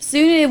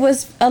 Soon it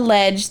was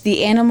alleged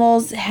the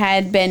animals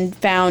had been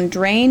found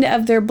drained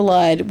of their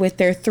blood with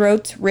their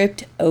throats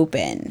ripped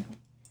open.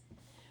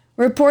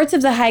 Reports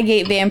of the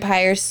Highgate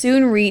vampire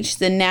soon reached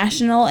the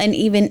national and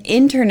even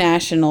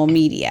international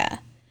media.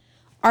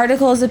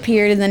 Articles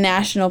appeared in the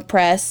national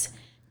press.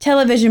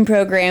 Television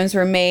programs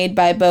were made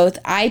by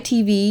both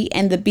ITV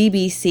and the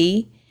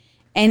BBC,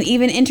 and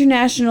even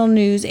international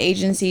news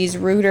agencies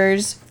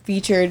Reuters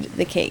featured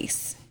the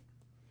case.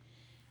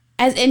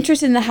 As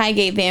interest in the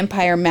Highgate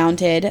vampire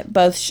mounted,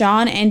 both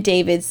Sean and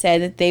David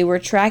said that they were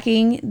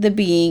tracking the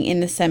being in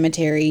the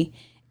cemetery,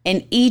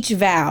 and each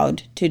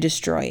vowed to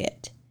destroy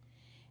it.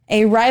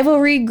 A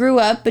rivalry grew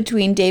up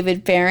between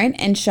David Farrant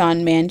and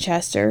Sean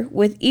Manchester,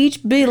 with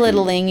each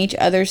belittling each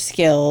other's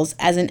skills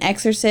as an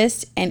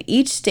exorcist and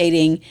each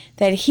stating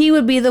that he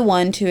would be the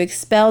one to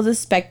expel the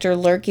specter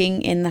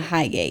lurking in the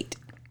Highgate.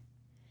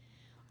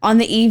 On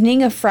the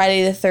evening of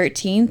Friday the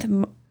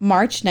 13th,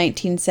 March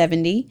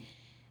 1970,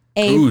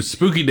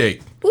 spooky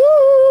date.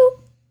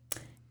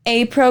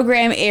 A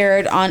program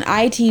aired on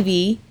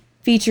ITV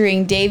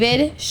featuring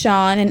David,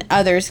 Sean, and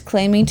others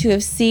claiming to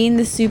have seen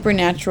the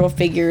supernatural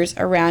figures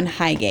around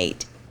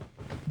Highgate.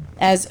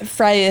 As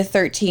Friday the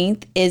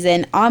 13th is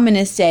an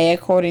ominous day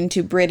according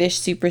to British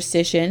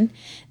superstition,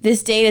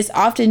 this date is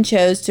often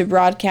chosen to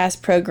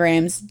broadcast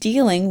programs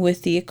dealing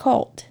with the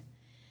occult.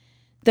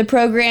 The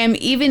program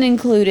even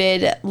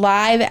included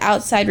live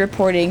outside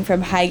reporting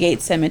from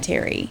Highgate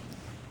Cemetery.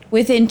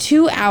 Within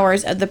 2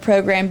 hours of the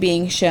program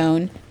being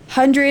shown,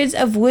 hundreds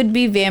of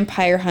would-be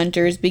vampire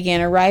hunters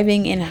began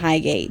arriving in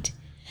Highgate.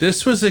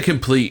 This was a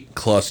complete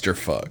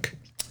clusterfuck.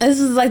 This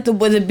is like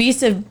the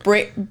Beast of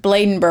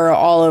Bladenborough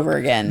all over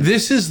again.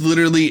 This is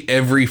literally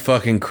every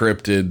fucking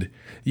cryptid.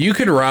 You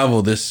could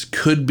rival this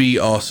could be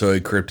also a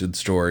cryptid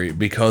story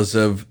because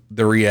of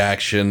the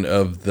reaction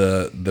of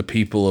the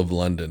people of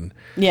London.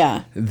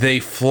 Yeah. They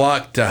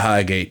flocked to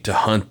Highgate to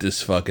hunt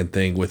this fucking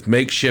thing with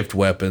makeshift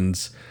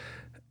weapons.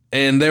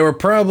 And they were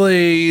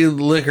probably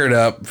liquored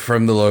up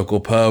from the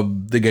local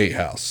pub, the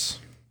Gatehouse.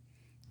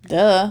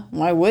 Duh.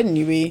 Why wouldn't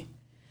you be?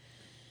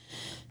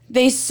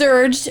 They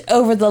surged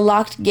over the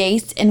locked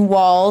gates and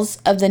walls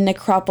of the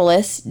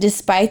necropolis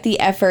despite the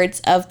efforts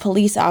of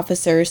police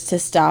officers to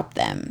stop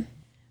them.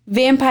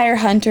 Vampire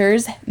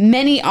hunters,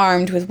 many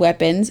armed with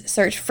weapons,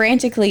 searched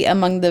frantically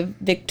among the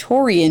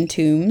Victorian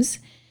tombs.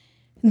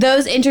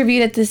 Those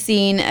interviewed at the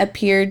scene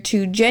appeared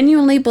to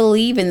genuinely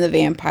believe in the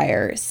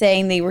vampire,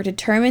 saying they were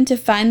determined to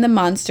find the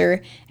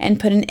monster and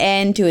put an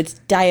end to its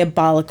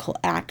diabolical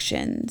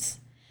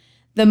actions.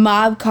 The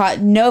mob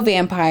caught no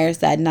vampires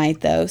that night,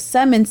 though.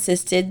 Some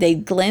insisted they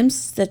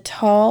glimpsed the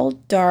tall,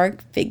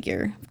 dark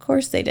figure. Of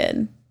course they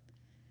did.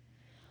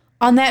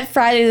 On that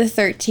Friday the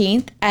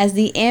 13th, as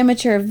the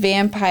amateur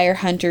vampire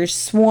hunters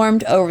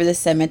swarmed over the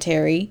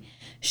cemetery,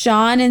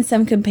 Sean and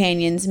some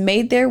companions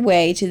made their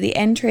way to the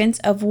entrance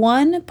of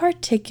one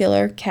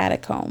particular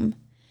catacomb.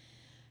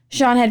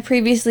 Sean had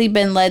previously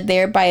been led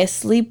there by a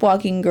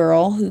sleepwalking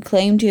girl who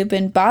claimed to have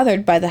been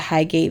bothered by the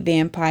Highgate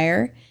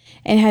vampire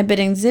and had been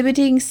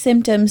exhibiting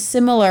symptoms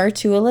similar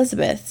to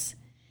Elizabeth's.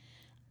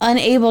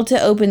 Unable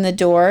to open the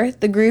door,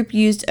 the group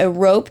used a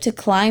rope to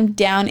climb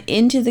down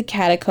into the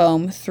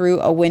catacomb through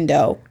a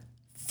window.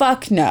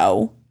 Fuck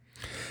no.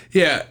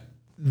 Yeah.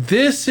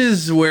 This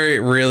is where it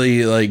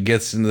really like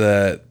gets into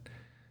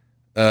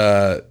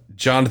that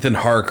Jonathan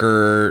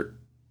Harker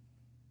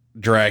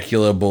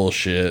Dracula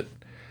bullshit.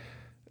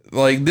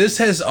 Like, this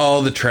has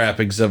all the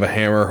trappings of a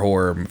Hammer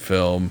horror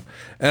film,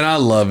 and I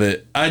love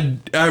it. I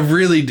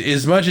really,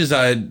 as much as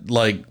I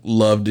like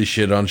love to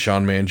shit on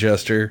Sean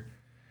Manchester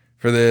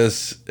for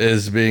this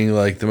as being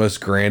like the most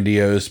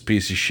grandiose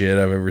piece of shit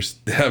I've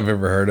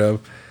ever heard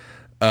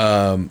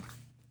of.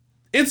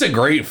 It's a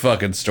great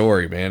fucking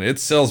story, man. It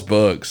sells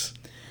books.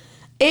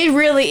 It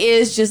really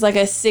is just like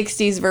a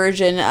 60s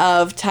version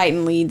of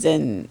Titan Leeds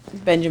and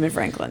Benjamin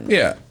Franklin.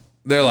 Yeah.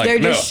 They're like, no,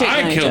 just shitting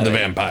on I each killed the other.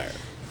 vampire.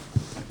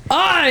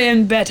 I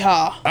am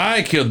better.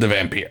 I killed the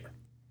vampire.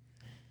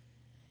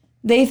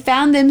 They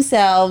found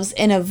themselves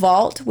in a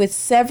vault with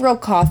several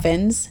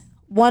coffins,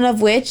 one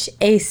of which,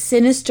 a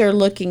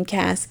sinister-looking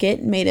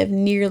casket made of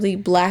nearly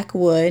black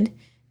wood,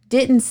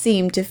 didn't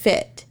seem to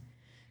fit.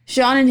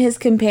 Sean and his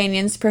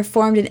companions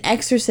performed an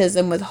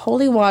exorcism with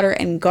holy water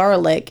and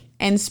garlic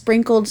and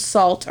sprinkled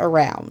salt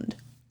around.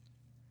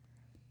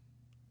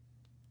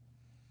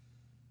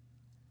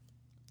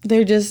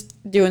 They're just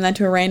doing that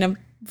to a random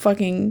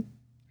fucking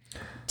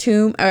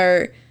tomb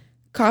or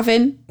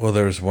coffin. Well,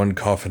 there's one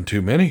coffin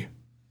too many.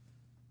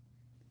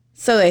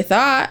 So they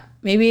thought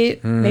maybe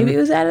it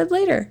was added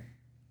later.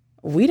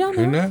 We don't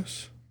know. Who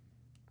knows?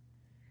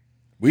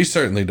 We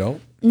certainly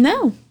don't.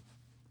 No.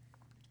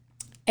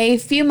 A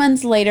few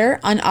months later,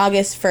 on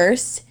August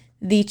 1st,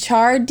 the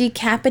charred,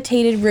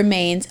 decapitated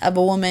remains of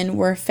a woman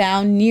were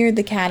found near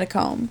the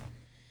catacomb.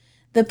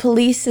 The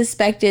police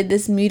suspected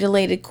this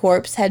mutilated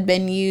corpse had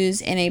been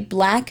used in a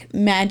black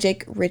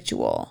magic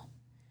ritual.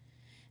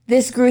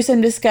 This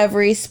gruesome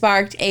discovery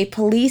sparked a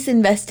police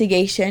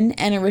investigation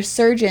and a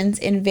resurgence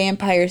in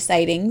vampire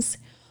sightings,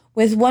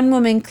 with one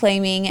woman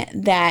claiming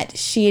that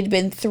she had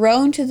been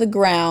thrown to the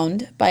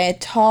ground by a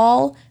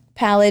tall,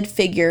 pallid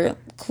figure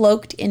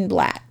cloaked in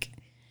black.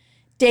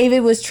 David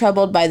was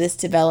troubled by this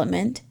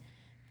development.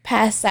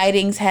 Past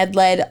sightings had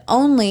led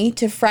only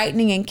to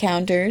frightening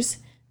encounters.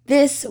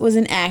 This was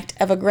an act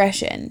of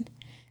aggression.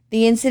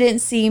 The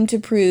incident seemed to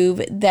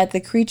prove that the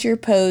creature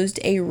posed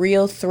a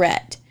real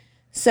threat.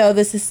 So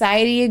the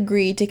society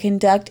agreed to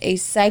conduct a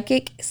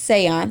psychic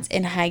seance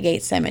in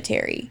Highgate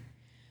Cemetery.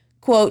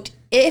 Quote,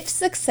 if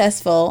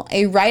successful,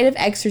 a rite of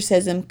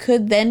exorcism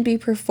could then be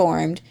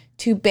performed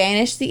to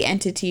banish the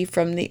entity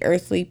from the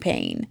earthly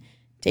pain,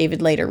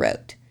 David later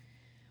wrote.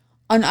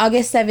 On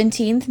August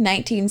 17th,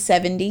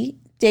 1970,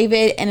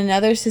 David and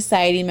another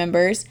society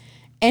members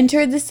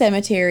entered the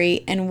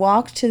cemetery and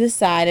walked to the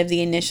side of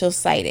the initial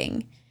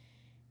sighting.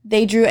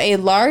 They drew a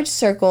large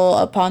circle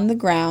upon the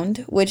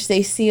ground, which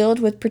they sealed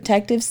with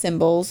protective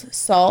symbols,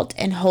 salt,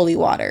 and holy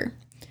water.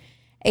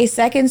 A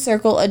second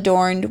circle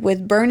adorned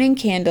with burning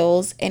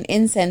candles and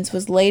incense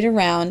was laid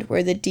around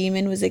where the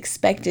demon was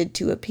expected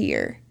to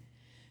appear.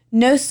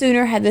 No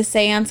sooner had the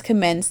seance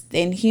commenced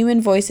than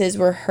human voices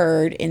were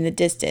heard in the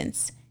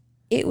distance.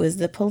 It was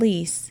the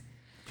police.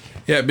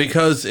 Yeah,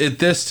 because at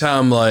this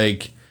time,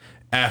 like,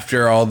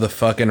 after all the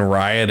fucking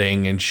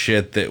rioting and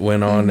shit that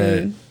went on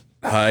at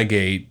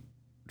Highgate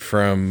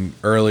from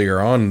earlier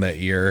on that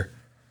year,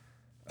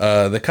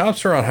 the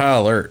cops were on high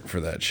alert for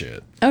that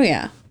shit. Oh,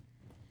 yeah.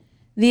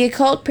 The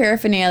occult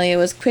paraphernalia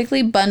was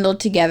quickly bundled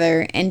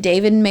together, and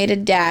David made a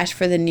dash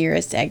for the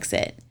nearest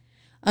exit.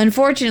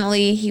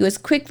 Unfortunately, he was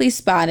quickly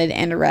spotted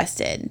and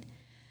arrested.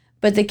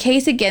 But the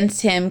case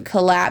against him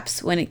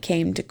collapsed when it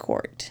came to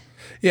court.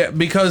 Yeah,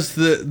 because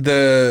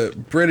the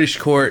British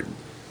court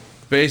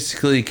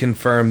basically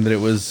confirmed that it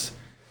was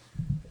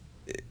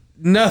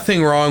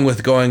nothing wrong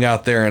with going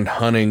out there and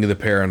hunting the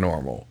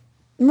paranormal.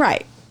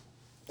 Right.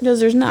 Because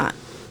there's not.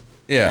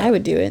 Yeah. I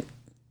would do it.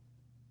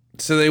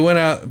 So they went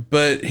out,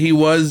 but he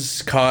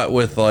was caught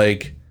with,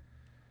 like,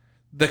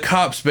 the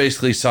cops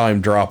basically saw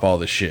him drop all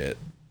the shit.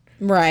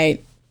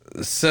 Right.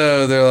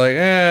 So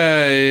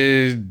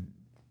they're like,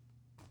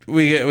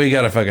 we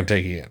gotta fucking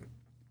take you in.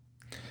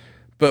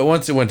 But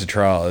once it went to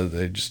trial,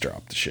 they just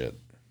dropped the shit.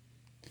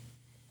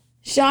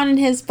 Sean and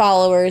his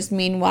followers,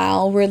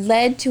 meanwhile, were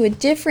led to a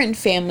different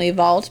family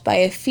vault by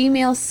a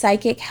female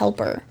psychic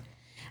helper.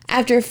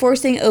 After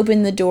forcing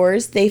open the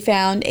doors, they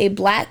found a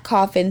black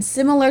coffin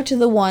similar to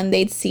the one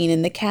they'd seen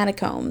in the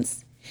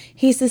catacombs.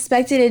 He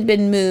suspected it had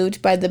been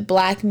moved by the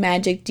black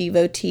magic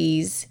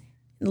devotees,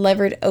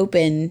 levered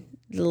open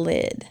the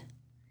lid.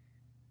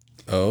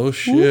 Oh,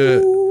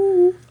 shit.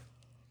 Ooh.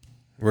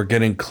 We're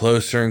getting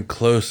closer and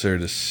closer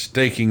to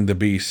staking the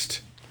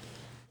beast.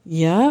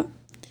 Yep.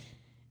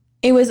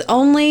 It was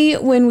only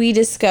when we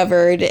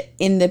discovered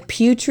in the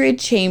putrid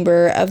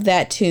chamber of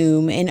that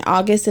tomb in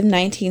August of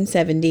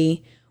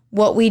 1970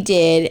 what we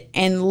did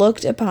and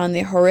looked upon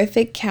the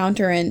horrific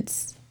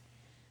countenance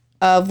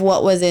of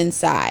what was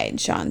inside,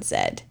 Sean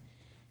said,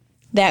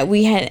 that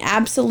we had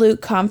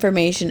absolute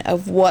confirmation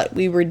of what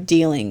we were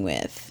dealing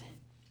with.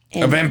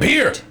 A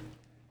vampire!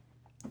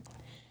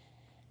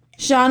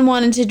 Sean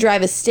wanted to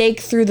drive a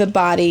stake through the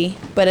body,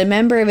 but a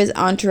member of his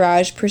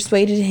entourage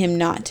persuaded him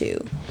not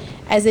to,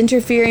 as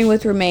interfering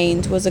with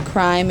remains was a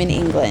crime in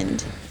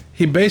England.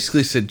 He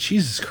basically said,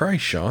 Jesus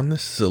Christ, Sean,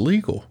 this is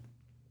illegal.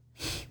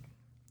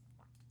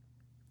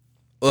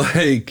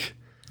 Like,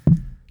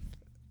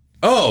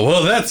 oh,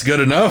 well, that's good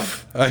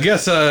enough. I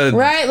guess,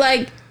 Right,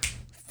 like,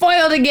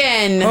 foiled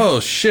again. oh,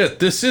 shit,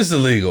 this is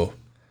illegal.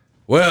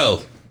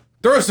 Well,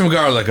 throw some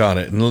garlic on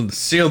it and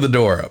seal the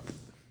door up.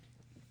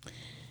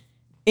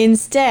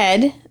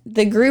 Instead,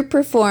 the group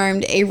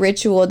performed a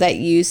ritual that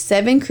used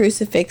 7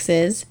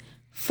 crucifixes,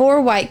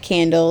 4 white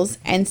candles,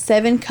 and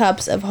 7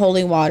 cups of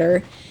holy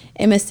water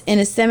in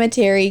a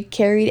cemetery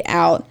carried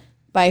out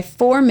by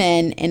 4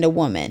 men and a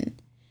woman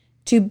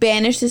to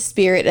banish the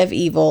spirit of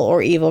evil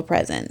or evil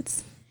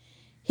presence.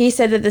 He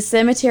said that the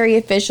cemetery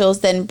officials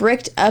then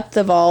bricked up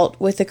the vault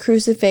with the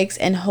crucifix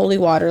and holy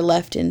water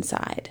left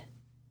inside.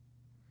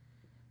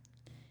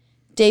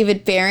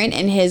 David Farron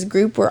and his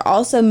group were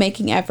also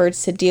making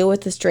efforts to deal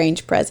with the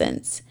strange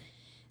presence.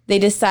 They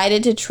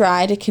decided to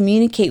try to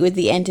communicate with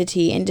the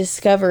entity and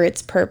discover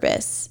its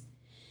purpose.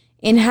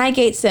 In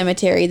Highgate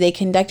Cemetery, they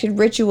conducted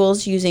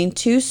rituals using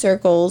 2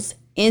 circles,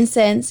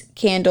 incense,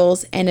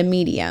 candles, and a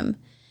medium.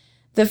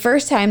 The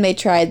first time they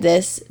tried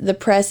this, the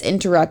press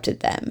interrupted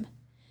them.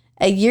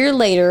 A year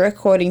later,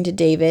 according to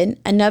David,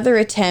 another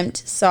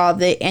attempt saw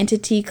the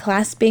entity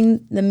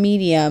clasping the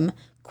medium,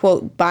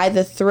 quote, by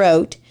the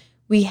throat.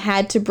 We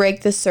had to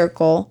break the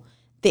circle.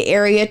 The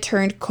area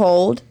turned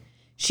cold.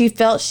 She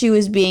felt she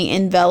was being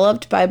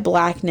enveloped by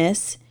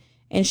blackness,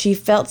 and she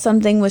felt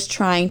something was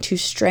trying to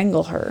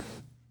strangle her,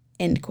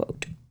 end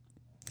quote.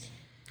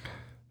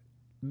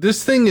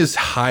 This thing is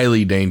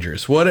highly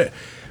dangerous.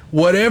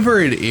 Whatever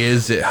it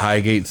is at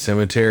Highgate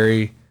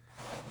Cemetery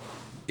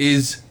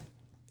is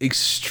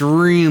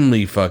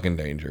extremely fucking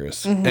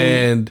dangerous. Mm-hmm.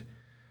 And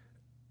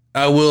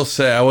I will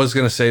say, I was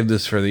going to save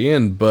this for the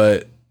end,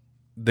 but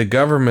the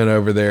government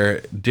over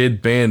there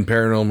did ban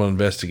paranormal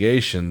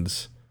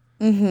investigations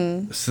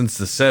since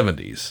the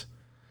 70s.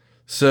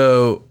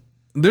 So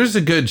there's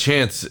a good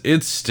chance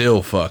it's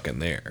still fucking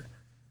there.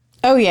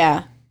 Oh,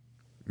 yeah.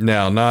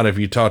 Now, not if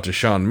you talk to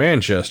Sean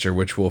Manchester,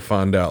 which we'll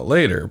find out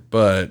later,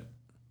 but...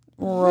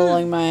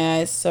 Rolling my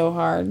eyes so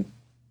hard.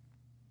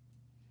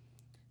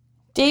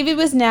 David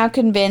was now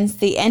convinced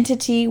the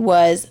entity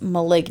was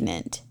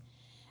malignant.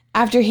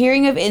 After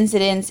hearing of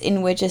incidents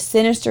in which a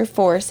sinister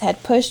force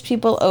had pushed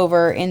people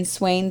over in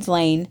Swains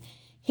Lane,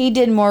 he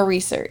did more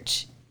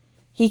research.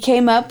 He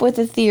came up with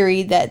a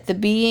theory that the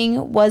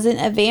being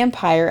wasn't a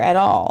vampire at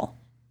all,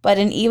 but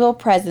an evil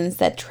presence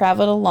that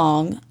traveled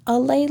along a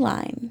ley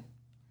line.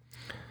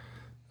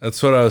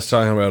 That's what I was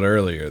talking about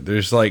earlier.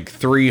 There's like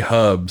 3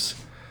 hubs.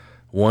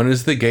 One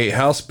is the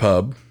Gatehouse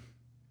Pub.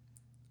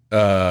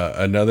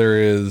 Another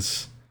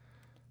is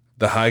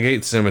the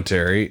Highgate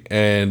Cemetery,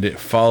 and it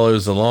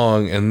follows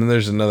along. And then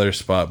there's another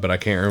spot, but I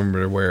can't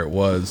remember where it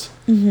was.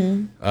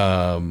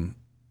 Mm-hmm.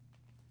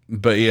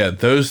 But yeah,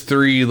 those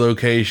 3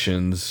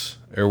 locations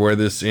are where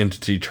this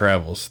entity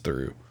travels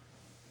through.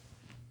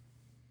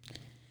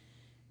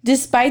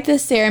 Despite the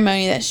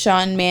ceremony that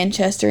Sean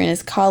Manchester and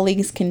his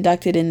colleagues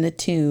conducted in the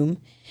tomb,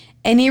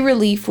 any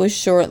relief was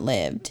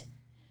short-lived.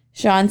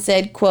 Sean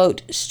said,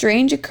 quote,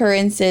 strange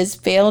occurrences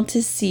failed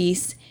to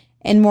cease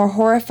and more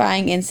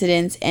horrifying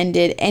incidents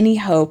ended any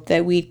hope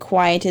that we'd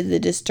quieted the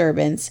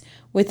disturbance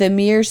with a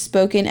mere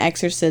spoken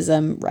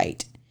exorcism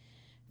rite.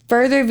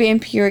 Further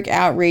vampiric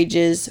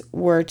outrages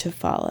were to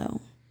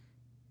follow.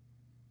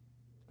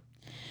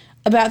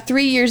 About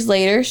 3 years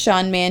later,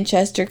 Sean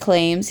Manchester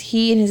claims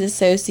he and his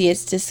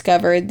associates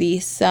discovered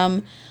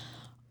some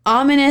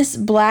ominous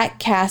black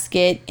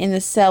casket in the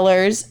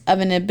cellars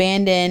of an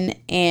abandoned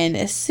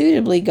and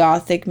suitably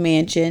gothic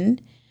mansion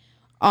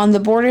on the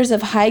borders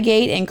of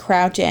Highgate and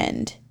Crouch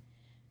End.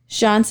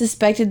 Sean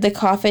suspected the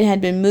coffin had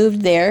been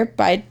moved there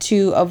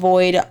to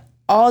avoid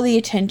all the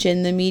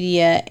attention the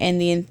media and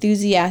the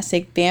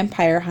enthusiastic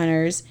vampire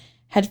hunters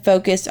had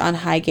focused on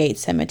Highgate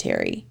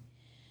Cemetery.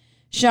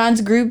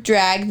 Sean's group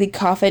dragged the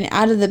coffin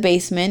out of the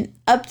basement,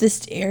 up the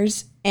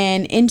stairs,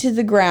 and into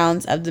the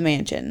grounds of the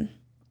mansion.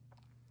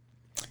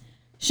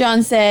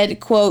 Sean said,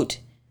 quote,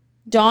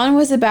 dawn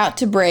was about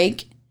to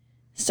break,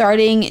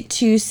 starting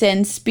to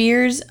send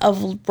spears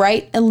of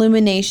bright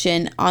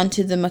illumination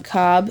onto the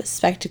macabre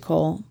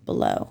spectacle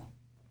below.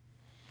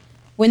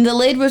 When the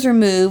lid was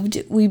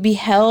removed, we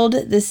beheld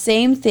the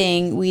same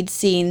thing we'd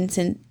seen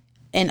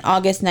in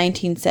August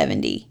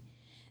 1970.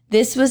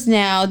 This was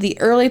now the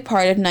early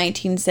part of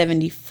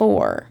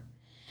 1974.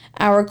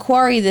 Our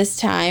quarry this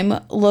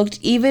time looked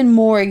even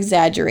more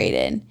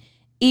exaggerated,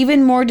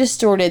 even more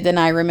distorted than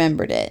I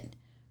remembered it.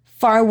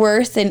 Far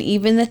worse than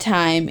even the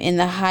time in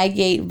the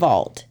Highgate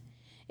vault.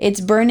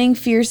 Its burning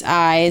fierce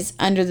eyes,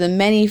 under the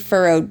many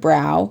furrowed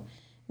brow,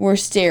 were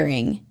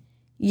staring,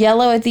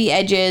 yellow at the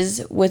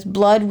edges with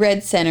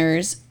blood-red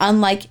centers,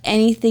 unlike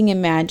anything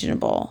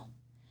imaginable.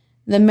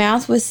 The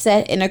mouth was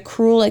set in a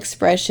cruel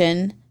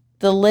expression,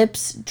 the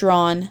lips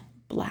drawn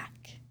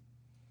black.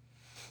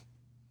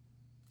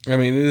 I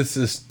mean, this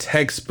is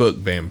textbook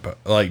vampire,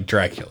 like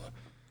Dracula.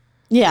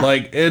 Yeah.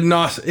 Like,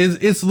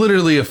 it's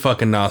literally a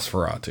fucking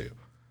Nosferatu.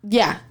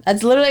 Yeah,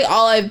 that's literally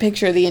all I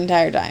picture the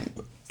entire time.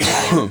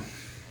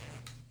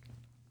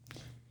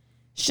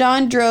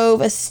 Sean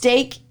drove a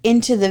stake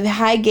into the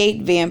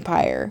Highgate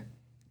vampire.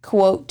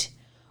 Quote,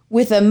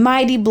 with a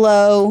mighty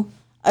blow,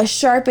 a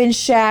sharpened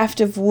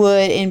shaft of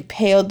wood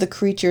impaled the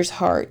creature's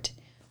heart.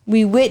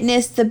 We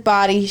witnessed the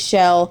body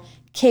shell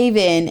cave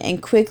in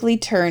and quickly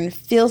turn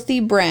filthy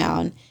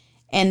brown,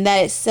 and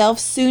that itself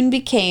soon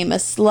became a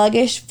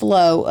sluggish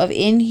flow of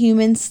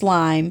inhuman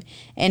slime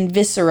and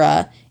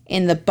viscera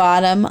in the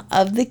bottom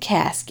of the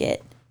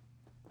casket.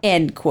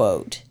 End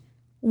quote.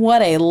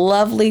 What a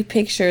lovely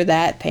picture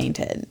that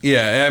painted.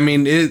 Yeah, I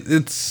mean,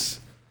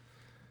 it's...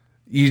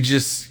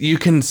 You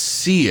can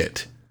see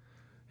it.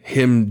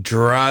 Him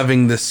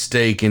driving the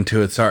stake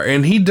into its heart.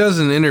 And he does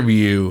an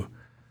interview.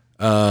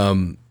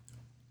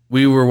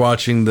 We were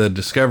watching the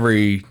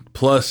Discovery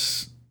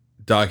Plus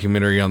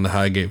documentary on the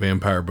Highgate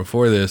Vampire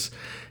before this.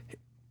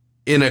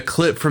 In a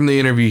clip from the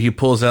interview, he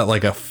pulls out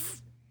like a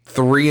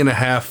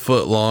 3.5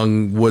 foot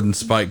long wooden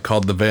spike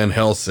called the Van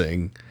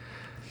Helsing.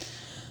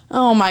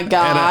 Oh my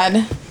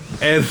God.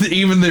 And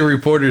even the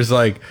reporter's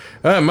like,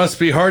 oh, it must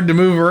be hard to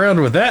move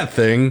around with that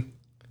thing.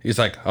 He's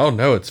like, oh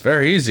no, it's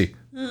very easy.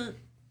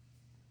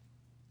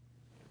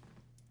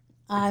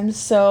 I'm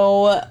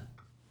so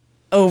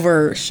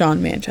over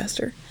Sean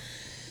Manchester.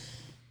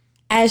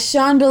 As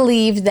Sean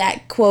believed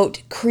that,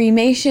 quote,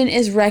 cremation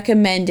is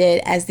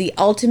recommended as the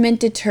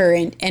ultimate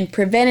deterrent and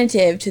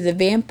preventative to the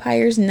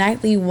vampire's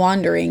nightly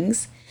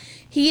wanderings,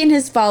 he and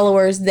his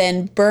followers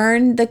then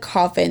burned the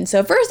coffin.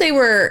 So first they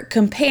were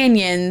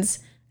companions,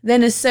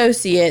 then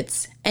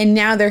associates, and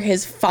now they're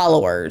his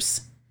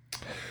followers.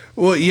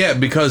 Well, yeah,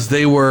 because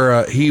they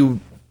were,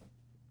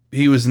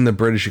 he was in the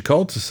British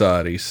Occult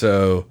Society,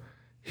 so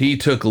he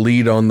took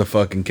lead on the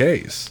fucking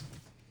case.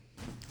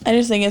 I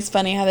just think it's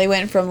funny how they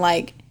went from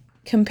like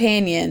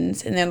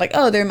companions and they're like,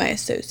 oh, they're my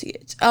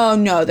associates. Oh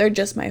no, they're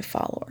just my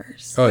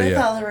followers. Oh, My yeah.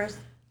 followers.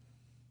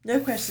 No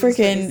questions.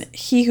 Freaking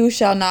please. he who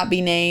shall not be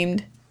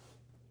named.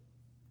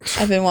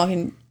 I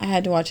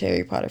had to watch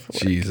Harry Potter for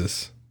work.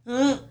 Jesus.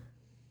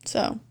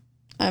 So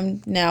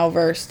I'm now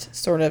versed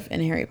sort of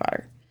in Harry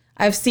Potter.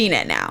 I've seen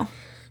it now.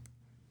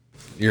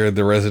 You're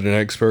the resident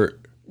expert?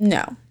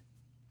 No.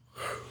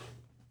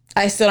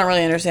 I still don't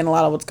really understand a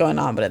lot of what's going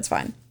on, but it's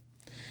fine.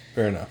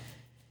 Fair enough.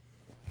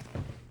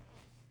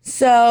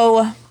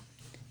 So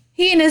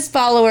he and his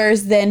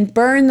followers then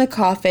burned the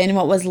coffin,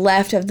 what was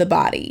left of the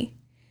body.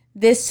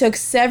 This took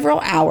several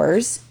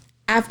hours,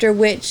 after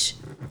which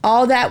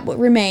all that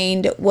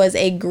remained was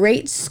a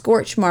great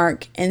scorch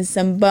mark and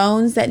some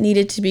bones that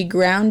needed to be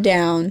ground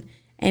down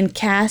and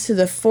cast to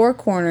the four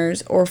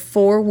corners or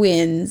four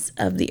winds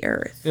of the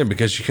earth. Yeah,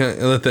 because you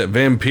can't let that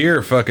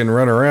vampire fucking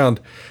run around.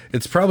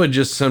 It's probably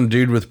just some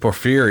dude with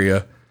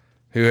porphyria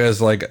who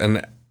has like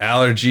an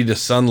allergy to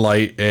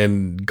sunlight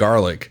and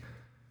garlic.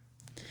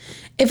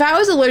 If I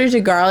was allergic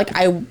to garlic,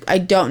 I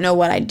don't know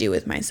what I'd do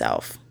with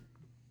myself.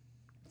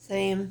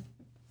 Same.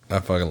 I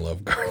fucking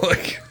love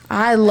garlic.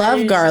 I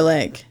love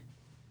garlic.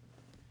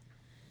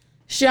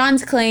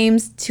 Sean's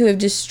claims to have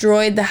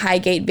destroyed the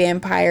Highgate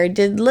vampire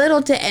did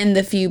little to end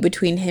the feud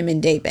between him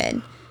and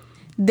David.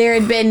 There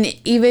had been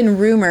even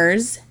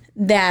rumors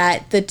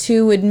that the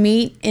two would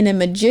meet in a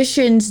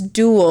magician's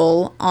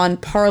duel on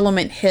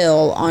Parliament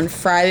Hill on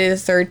Friday the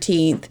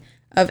 13th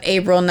of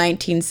April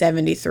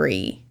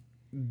 1973.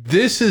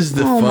 This is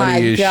the Oh my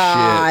funniest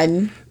God.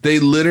 shit. They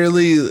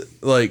literally,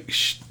 like,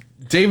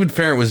 David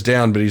Farrant was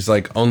down, but he's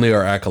like, only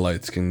our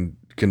acolytes can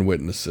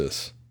witness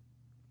this.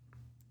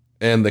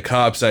 And the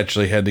cops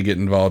actually had to get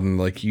involved and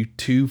like, you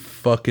two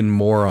fucking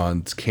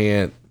morons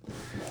can't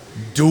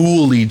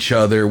duel each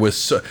other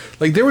with...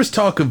 like, there was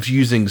talk of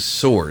using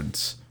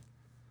swords.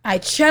 I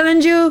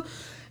challenge you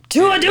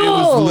to a duel. It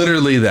was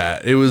literally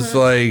that. It was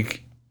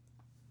like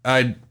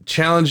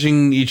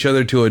challenging each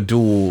other to a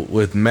duel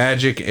with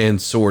magic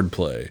and sword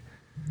play.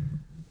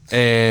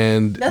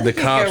 And Nothing the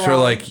can cops go were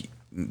wrong. like,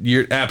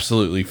 you're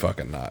absolutely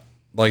fucking not.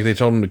 Like, they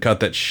told him to cut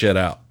that shit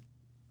out.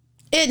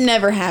 It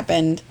never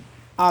happened,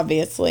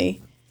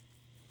 obviously.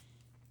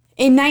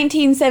 In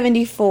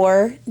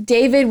 1974,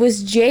 David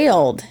was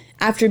jailed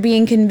after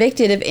being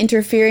convicted of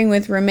interfering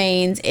with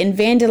remains and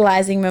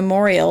vandalizing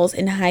memorials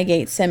in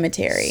Highgate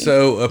Cemetery.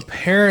 So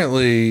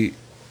apparently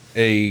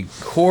a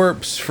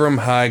corpse from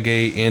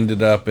Highgate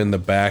ended up in the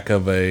back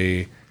of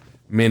a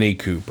Mini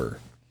Cooper.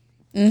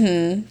 How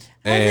did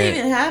that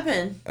even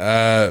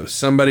happen?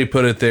 Somebody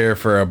put it there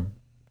for a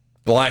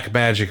black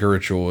magic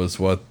ritual is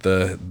what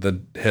the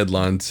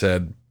headline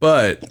said.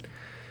 But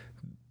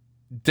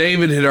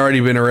David had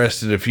already been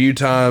arrested a few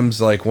times.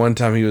 Like one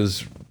time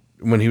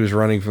when he was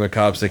running from the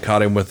cops, they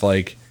caught him with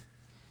like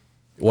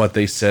what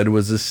they said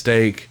was a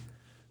stake,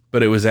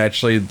 but it was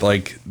actually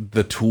like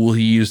the tool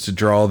he used to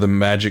draw the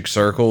magic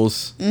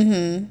circles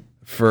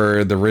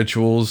for the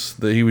rituals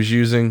that he was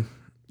using.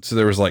 So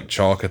there was like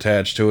chalk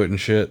attached to it and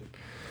shit.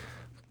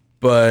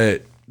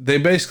 But they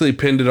basically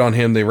pinned it on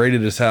him. They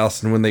raided his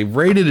house, and when they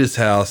raided his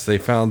house, they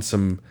found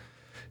some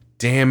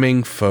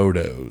damning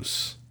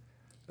photos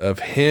of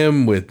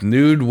him with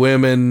nude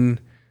women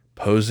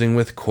posing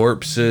with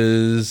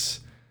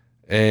corpses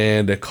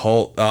and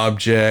occult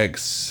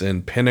objects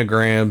and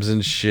pentagrams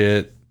and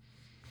shit.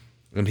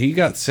 And he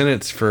got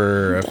sentenced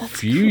for a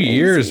few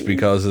years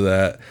because of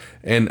that.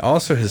 And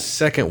also his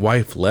second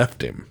wife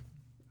left him.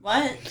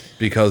 What?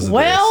 Because of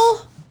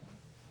Well,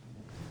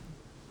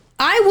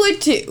 I would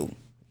too.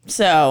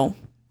 So.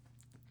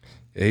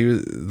 this. He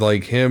was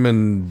like him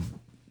and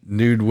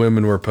nude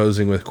women were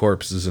posing with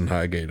corpses in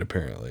Highgate,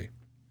 apparently.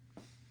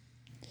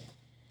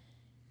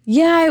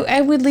 Yeah,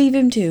 I would leave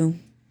him too,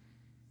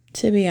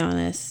 to be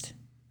honest.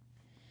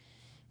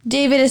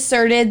 David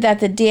asserted that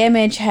the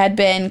damage had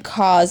been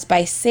caused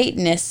by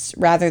Satanists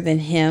rather than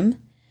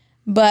him,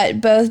 but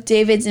both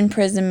David's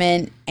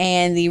imprisonment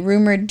and the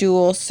rumored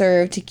duel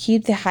served to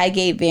keep the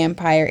Highgate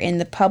vampire in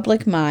the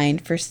public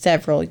mind for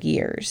several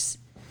years.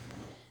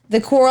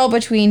 The quarrel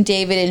between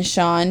David and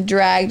Sean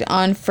dragged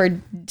on for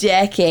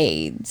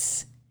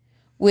decades,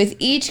 with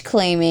each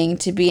claiming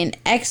to be an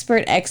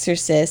expert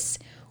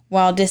exorcist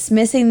while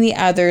dismissing the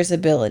other's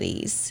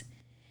abilities.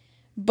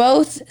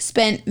 Both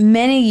spent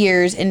many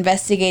years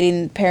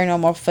investigating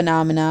paranormal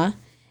phenomena,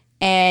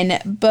 and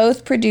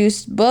both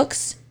produced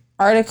books,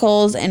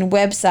 articles, and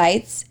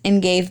websites,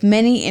 and gave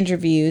many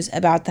interviews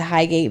about the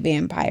Highgate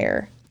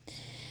vampire.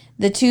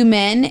 The two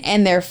men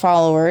and their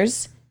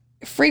followers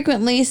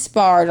frequently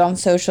sparred on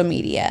social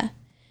media.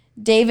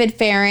 David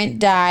Farrant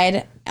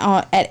died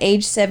at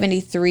age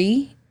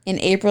 73 in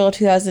April of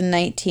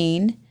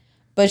 2019,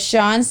 but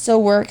Sean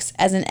still works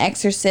as an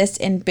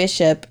exorcist and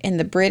bishop in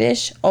the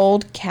British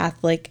Old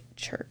Catholic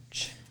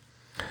Church.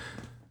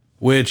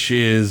 Which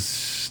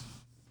is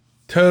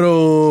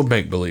total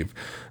make-believe.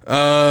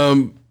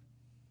 But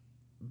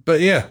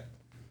yeah.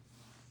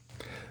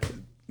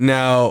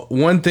 Now,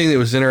 one thing that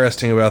was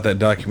interesting about that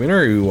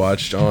documentary we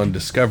watched on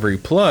Discovery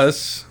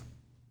Plus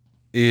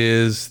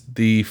is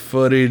the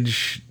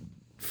footage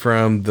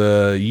from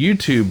the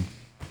YouTube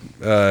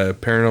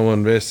paranormal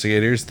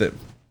investigators that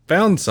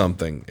found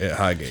something at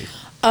Highgate.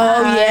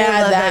 Oh, yeah,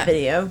 I love that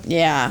video.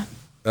 Yeah.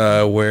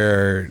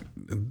 Where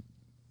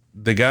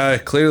the guy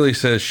clearly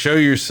says, show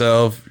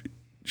yourself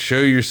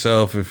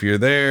if you're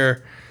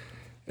there.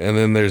 And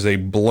then there's a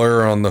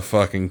blur on the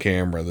fucking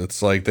camera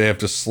that's like they have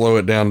to slow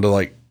it down to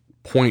like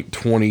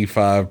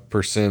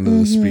 0.25% of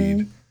the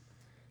speed.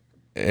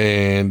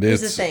 And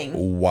it's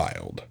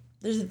wild.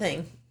 There's a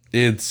thing.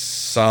 It's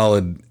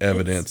solid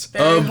evidence. It's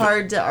very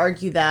hard to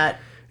argue that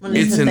when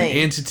it's an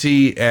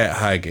entity at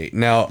Highgate.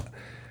 Now,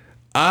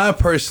 I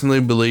personally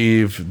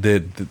believe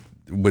that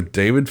with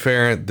David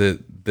Farrant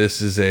that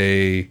this is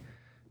a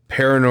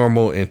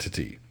paranormal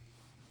entity.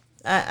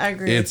 I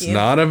agree with you. It's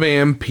not a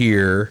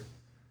vampire.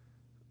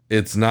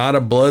 It's not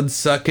a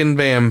blood-sucking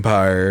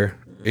vampire.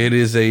 It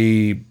is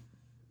a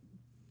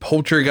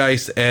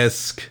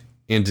poltergeist-esque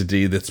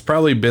entity that's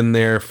probably been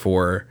there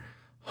for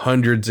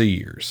hundreds of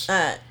years.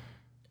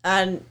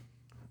 I'm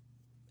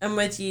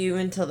with you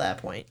until that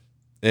point.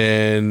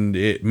 And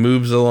it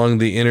moves along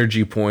the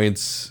energy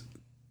points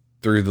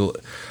through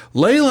the...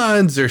 Ley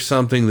lines are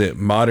something that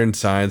modern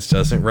science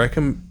doesn't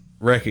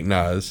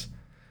recognize,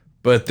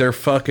 but they're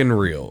fucking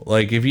real.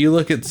 Like, if you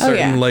look at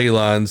certain ley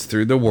lines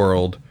through the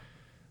world...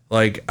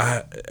 Like,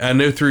 I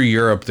know through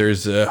Europe,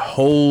 there's a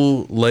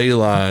whole ley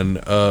line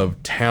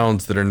of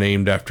towns that are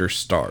named after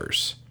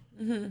stars.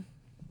 Mm-hmm.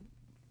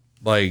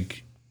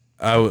 Like,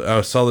 I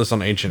saw this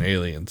on Ancient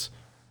Aliens,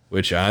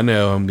 which I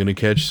know I'm going to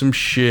catch some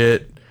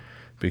shit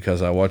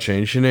because I watch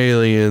Ancient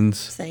Aliens.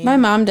 Same. My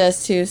mom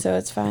does too, so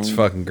it's fine. It's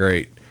fucking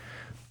great.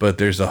 But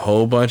there's a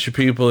whole bunch of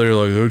people that are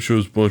like, that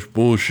show's a bunch of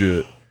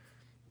bullshit.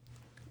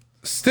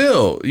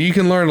 Still, you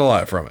can learn a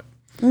lot from it.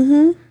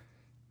 Mm-hmm.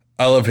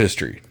 I love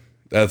history.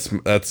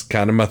 That's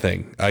kind of my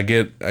thing. I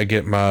get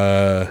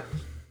my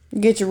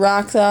Get your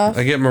rocks off.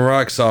 I get my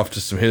rocks off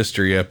to some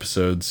history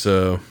episodes,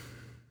 so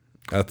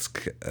that's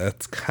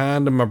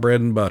kind of my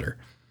bread and butter.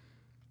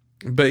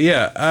 But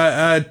yeah,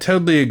 I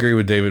totally agree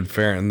with David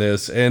Farrant in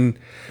this, and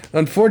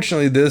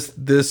unfortunately,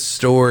 this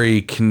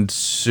story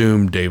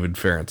consumed David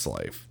Farrant's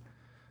life.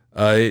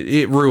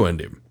 It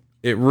ruined him.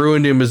 It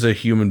ruined him as a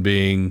human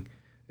being,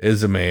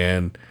 as a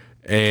man,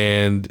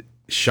 and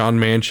Sean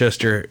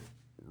Manchester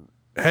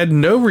had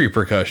no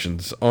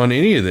repercussions on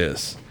any of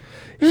this.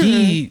 Mm-mm.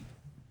 He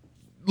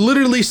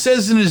literally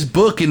says in his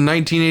book in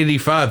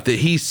 1985 that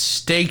he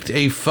staked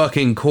a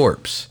fucking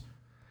corpse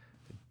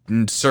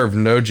and served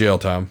no jail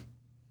time.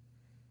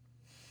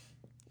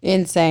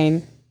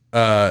 Insane.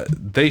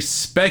 They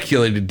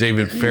speculated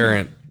David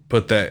Farrant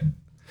put that,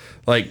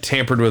 like,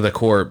 tampered with a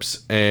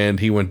corpse and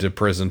he went to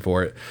prison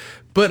for it.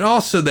 But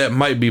also that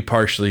might be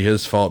partially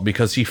his fault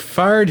because he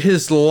fired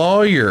his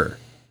lawyer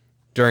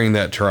during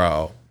that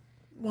trial.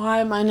 Why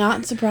am I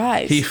not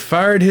surprised? He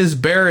fired his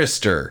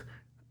barrister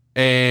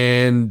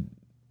and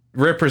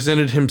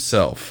represented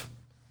himself.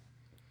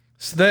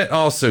 So that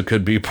also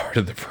could be part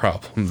of the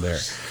problem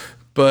there.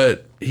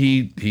 But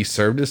he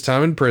served his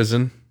time in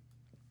prison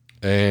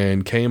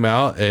and came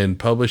out and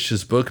published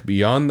his book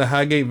Beyond the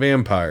Highgate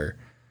Vampire.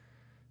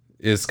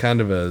 It's kind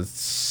of a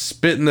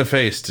spit in the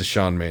face to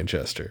Sean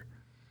Manchester.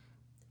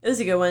 It was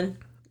a good one.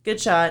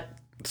 Good shot.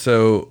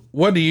 So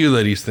what do you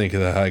ladies think of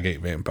the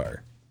Highgate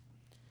Vampire?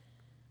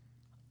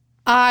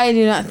 I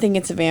do not think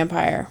it's a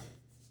vampire.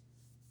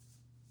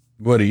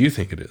 What do you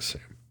think it is,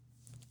 Sam?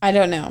 I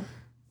don't know.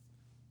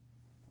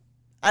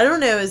 I don't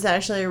know is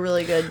actually a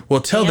really good Well,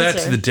 tell that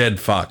answer. to the dead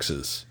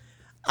foxes.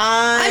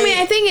 I mean,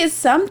 I think it's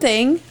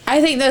something.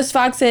 I think those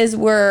foxes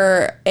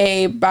were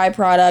a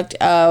byproduct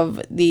of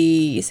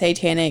the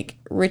satanic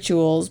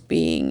rituals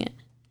being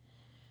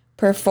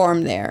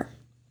performed there.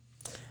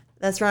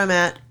 That's where I'm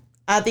at.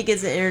 I think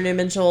it's an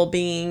interdimensional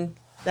being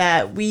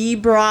that we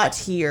brought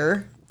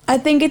here. I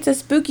think it's a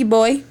spooky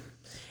boy.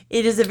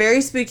 It is a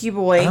very spooky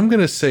boy. I'm going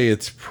to say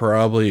it's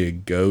probably a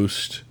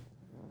ghost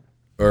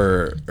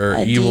or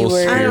A evil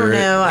D-word. spirit. I don't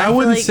know. I feel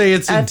wouldn't like- say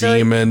it's a I feel like-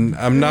 demon.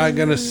 I'm not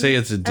going to say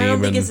it's a I demon.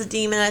 don't think it's a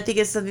demon. I think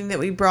it's something that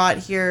we brought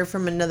here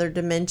from another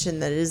dimension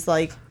that is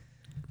like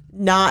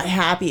not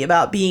happy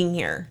about being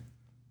here.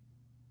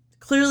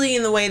 Clearly,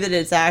 in the way that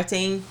it's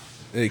acting.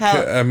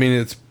 I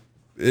mean,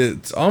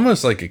 it's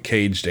almost like a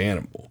caged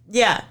animal.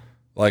 Yeah.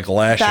 Like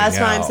lashing That's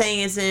out. why I'm saying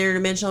it's an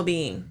interdimensional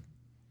being.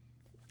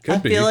 Could I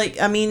be. feel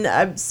like, I mean,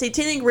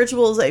 satanic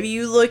rituals, if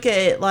you look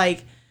at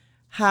like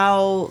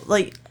how,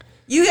 like,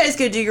 you guys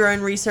go do your own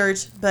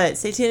research, but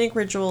satanic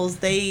rituals,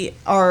 they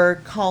are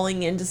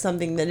calling into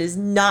something that is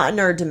not in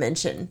our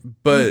dimension.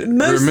 But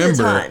most of the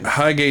remember, time.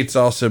 Highgate's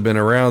also been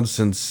around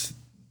since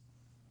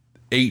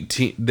the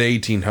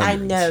 1800s. I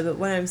know, but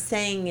what I'm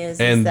saying is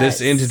And that this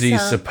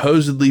entity's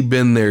supposedly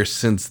been there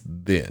since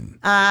then.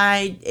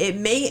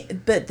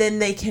 but then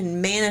they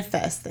can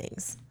manifest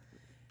things,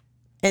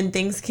 and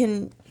things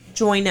can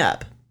join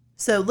up.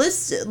 So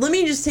let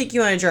me just take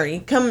you on a journey.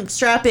 Come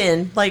strap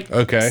in, like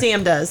Okay.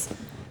 Sam does.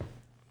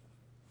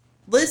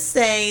 Let's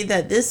say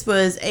that this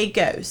was a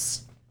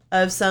ghost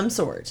of some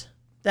sort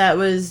that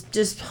was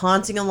just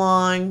haunting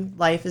along.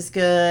 Life is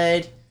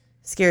good.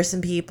 Scare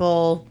some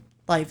people.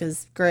 Life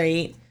is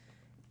great.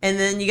 And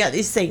then you got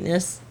these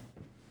Satanists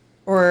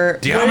or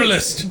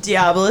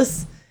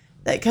Diabolists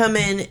that come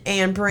in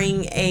and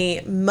bring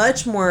a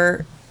much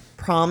more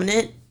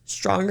prominent,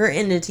 stronger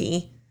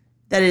entity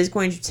that is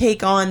going to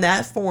take on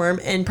that form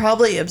and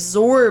probably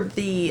absorb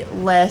the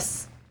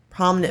less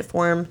prominent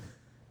form.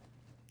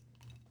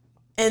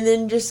 And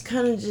then just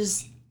kind of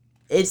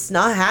it's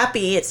not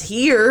happy. It's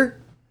here.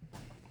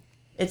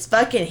 It's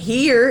fucking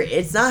here.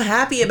 It's not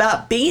happy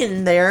about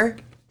being there.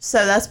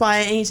 So that's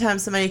why anytime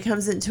somebody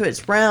comes into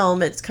its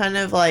realm, it's kind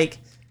of like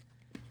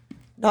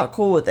not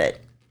cool with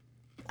it.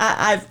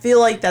 I feel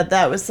like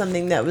that was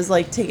something that was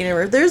like taken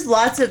over. There's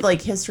lots of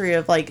like history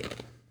of like.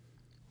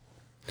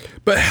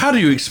 But how do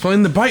you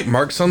explain the bite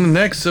marks on the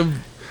necks of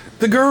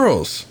the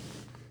girls?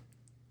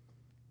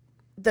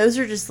 Those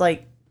are just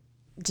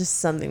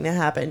something that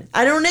happened.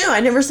 I don't know. I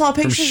never saw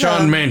pictures of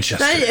Sean him.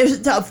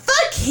 Manchester.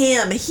 Fuck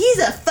him. He's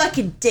a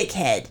fucking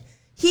dickhead.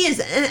 He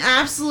is an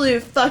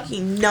absolute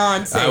fucking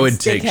nonsense. I would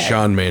take dickhead.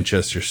 Sean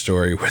Manchester's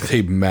story with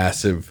a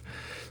massive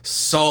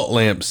salt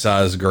lamp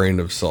sized grain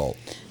of salt.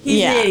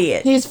 He's an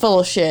idiot. He's full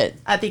of shit.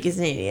 I think he's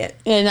an idiot.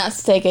 And not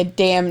to take a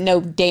damn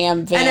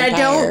vampire. And I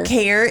don't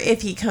care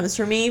if he comes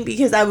for me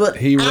because I will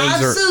He runs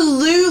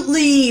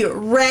absolutely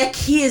wreck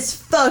his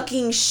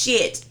fucking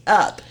shit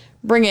up.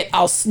 Bring it,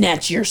 I'll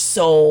snatch your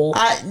soul. Look,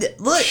 I've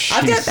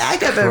got Jesus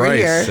backup over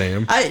Christ,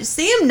 here. Sam.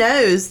 Sam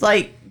knows,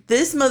 like,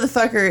 this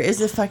motherfucker is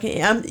a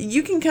fucking.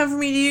 You can come for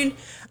me, dude.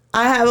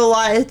 I have a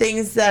lot of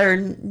things that are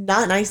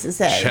not nice to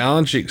say.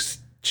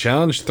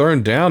 Challenge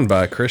thrown down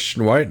by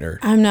Christian Whitener.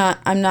 I'm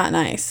not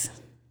nice.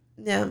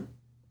 Yeah.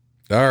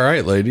 All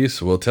right,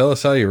 ladies. Well, tell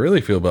us how you really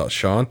feel about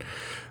Sean.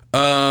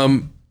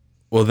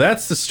 Well,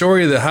 that's the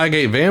story of the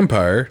Highgate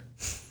Vampire.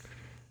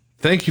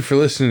 Thank you for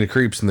listening to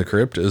Creeps in the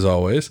Crypt, as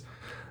always.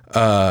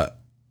 And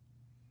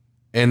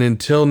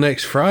until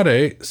next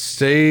Friday,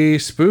 stay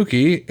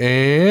spooky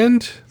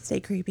and Stay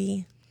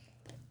creepy.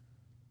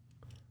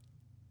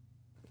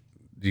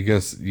 you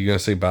gonna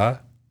say bye?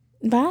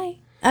 Bye.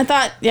 I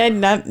thought, Sam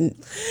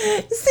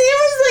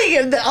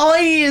was like, all I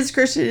need is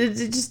Christian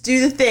to just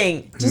do the thing.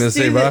 You gonna Just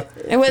say do bye?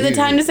 it was it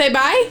time to say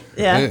bye?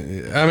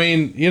 Yeah. I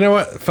mean, you know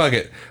what? Fuck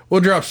it.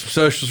 We'll drop some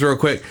socials real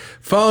quick.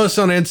 Follow us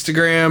on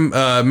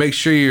Instagram. Make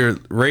sure you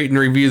rate and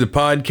review the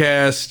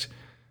podcast.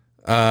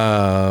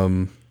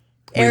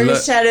 Eric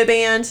is shadow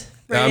banned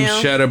right I'm now.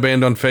 shadow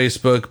banned on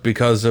Facebook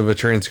because of a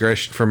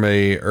transgression from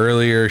a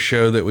earlier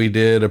show that we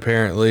did.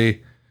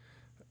 Apparently,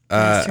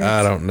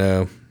 I don't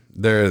know.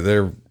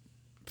 They're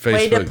Facebook.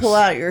 Way to pull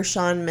out your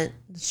Sean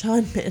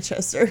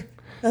Manchester.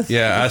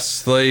 Yeah, I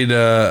slayed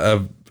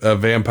a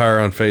vampire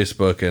on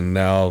Facebook, and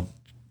now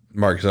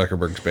Mark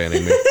Zuckerberg's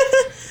banning me.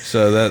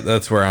 So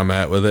that's where I'm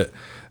at with it.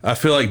 I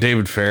feel like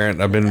David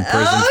Farrant. I've been in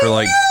prison for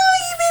like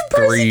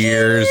 3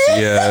 years.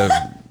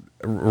 Yeah,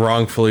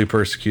 wrongfully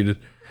persecuted.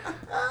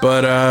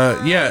 But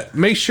yeah,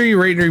 make sure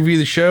you rate and review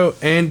the show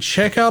and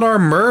check out our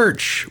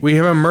merch. We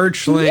have a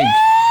merch link.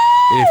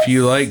 If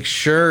you like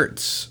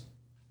shirts,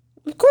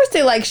 Of course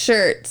they like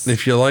shirts.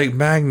 if you like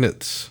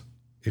magnets,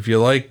 if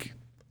you like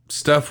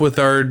stuff with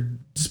our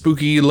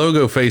spooky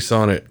logo face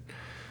on it,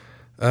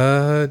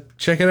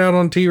 check it out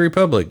on T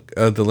Republic.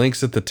 The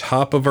link's at the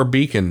top of our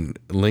beacon,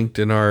 linked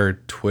in our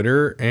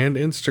Twitter and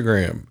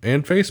Instagram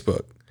and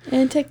Facebook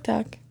And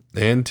TikTok.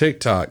 and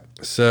TikTok.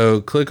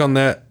 So click on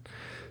that.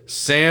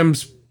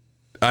 Sam's,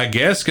 I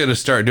guess, gonna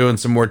start doing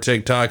some more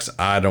TikToks.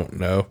 I don't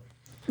know.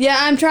 Yeah,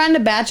 I'm trying to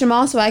batch them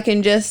all so I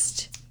can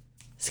just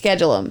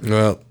schedule them.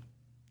 Well,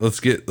 let's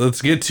get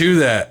to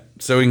that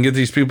so we can get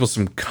these people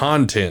some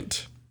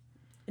content.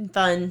 And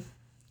fun.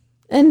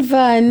 And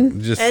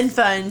fun. Just And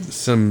fun.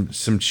 some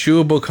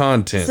chewable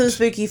content. Some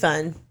spooky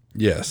fun.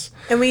 Yes.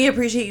 And we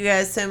appreciate you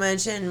guys so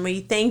much, and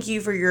we thank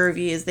you for your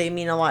reviews. They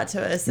mean a lot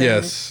to us. And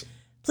Yes.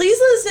 please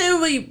let us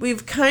know.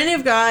 We've kind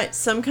of got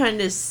some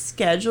kind of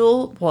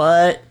schedule.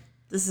 What?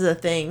 This is a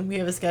thing. We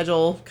have a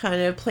schedule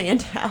kind of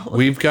planned out.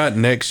 We've got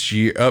next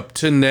year up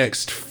to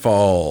next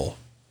fall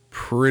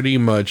pretty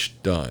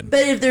much done.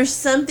 But if there's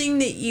something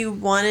that you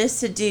want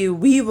us to do,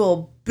 we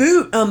will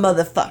boot a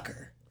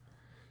motherfucker.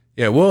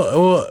 Yeah,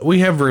 well, we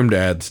have room to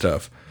add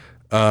stuff,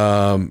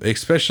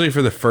 especially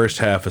for the first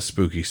half of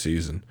spooky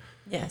season.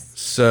 Yes.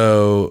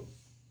 So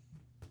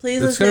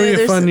Please it's let us know. going to be a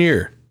there's fun some-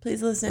 year.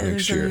 Please let us know if there's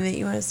next something year. that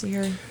you want us to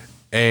hear.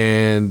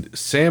 And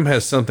Sam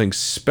has something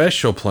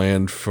special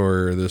planned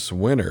for this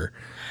winter.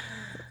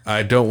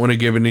 I don't want to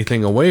give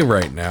anything away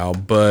right now,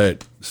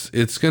 but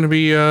it's going to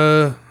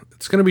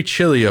be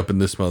chilly up in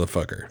this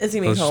motherfucker. It's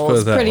gonna be Let's just cold. put it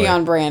It's that Pretty way.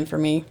 on brand for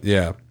me.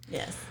 Yeah.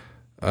 Yes.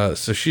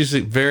 So she's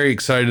very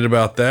excited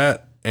about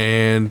that.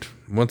 And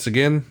once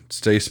again,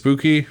 stay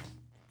spooky.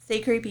 Stay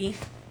creepy.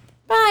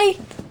 Bye.